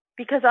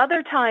 Because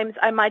other times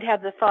I might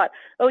have the thought,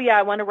 oh yeah,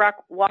 I want to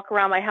walk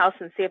around my house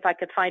and see if I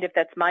could find if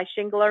that's my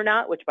shingle or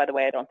not, which by the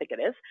way, I don't think it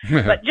is,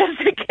 but just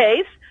in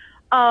case.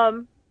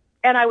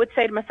 And I would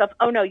say to myself,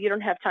 oh no, you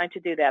don't have time to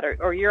do that.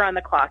 Or you're on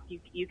the clock.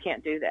 You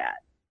can't do that.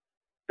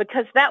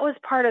 Because that was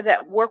part of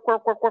that work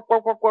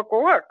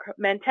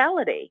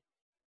mentality.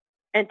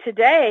 And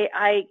today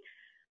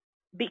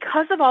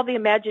because of all the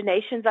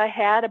imaginations I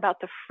had about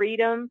the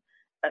freedom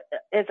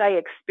as I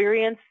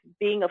experienced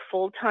being a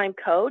full-time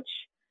coach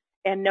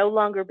and no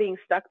longer being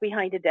stuck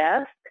behind a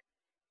desk,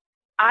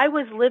 I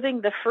was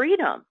living the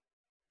freedom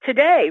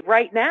today,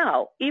 right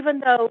now, even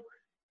though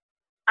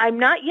I'm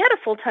not yet a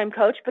full-time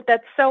coach, but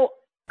that's so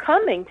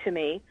coming to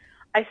me.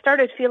 I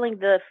started feeling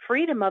the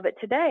freedom of it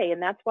today,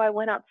 and that's why I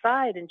went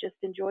outside and just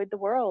enjoyed the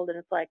world. And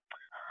it's like,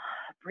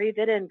 breathe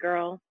it in,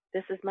 girl.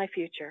 This is my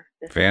future.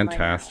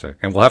 Fantastic.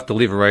 And we'll have to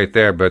leave it right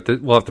there, but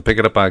we'll have to pick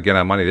it up again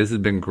on Monday. This has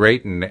been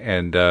great,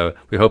 and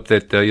we hope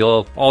that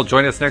you'll all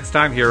join us next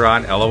time here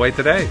on LOA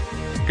Today.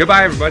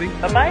 Goodbye, everybody.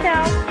 Bye-bye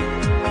now.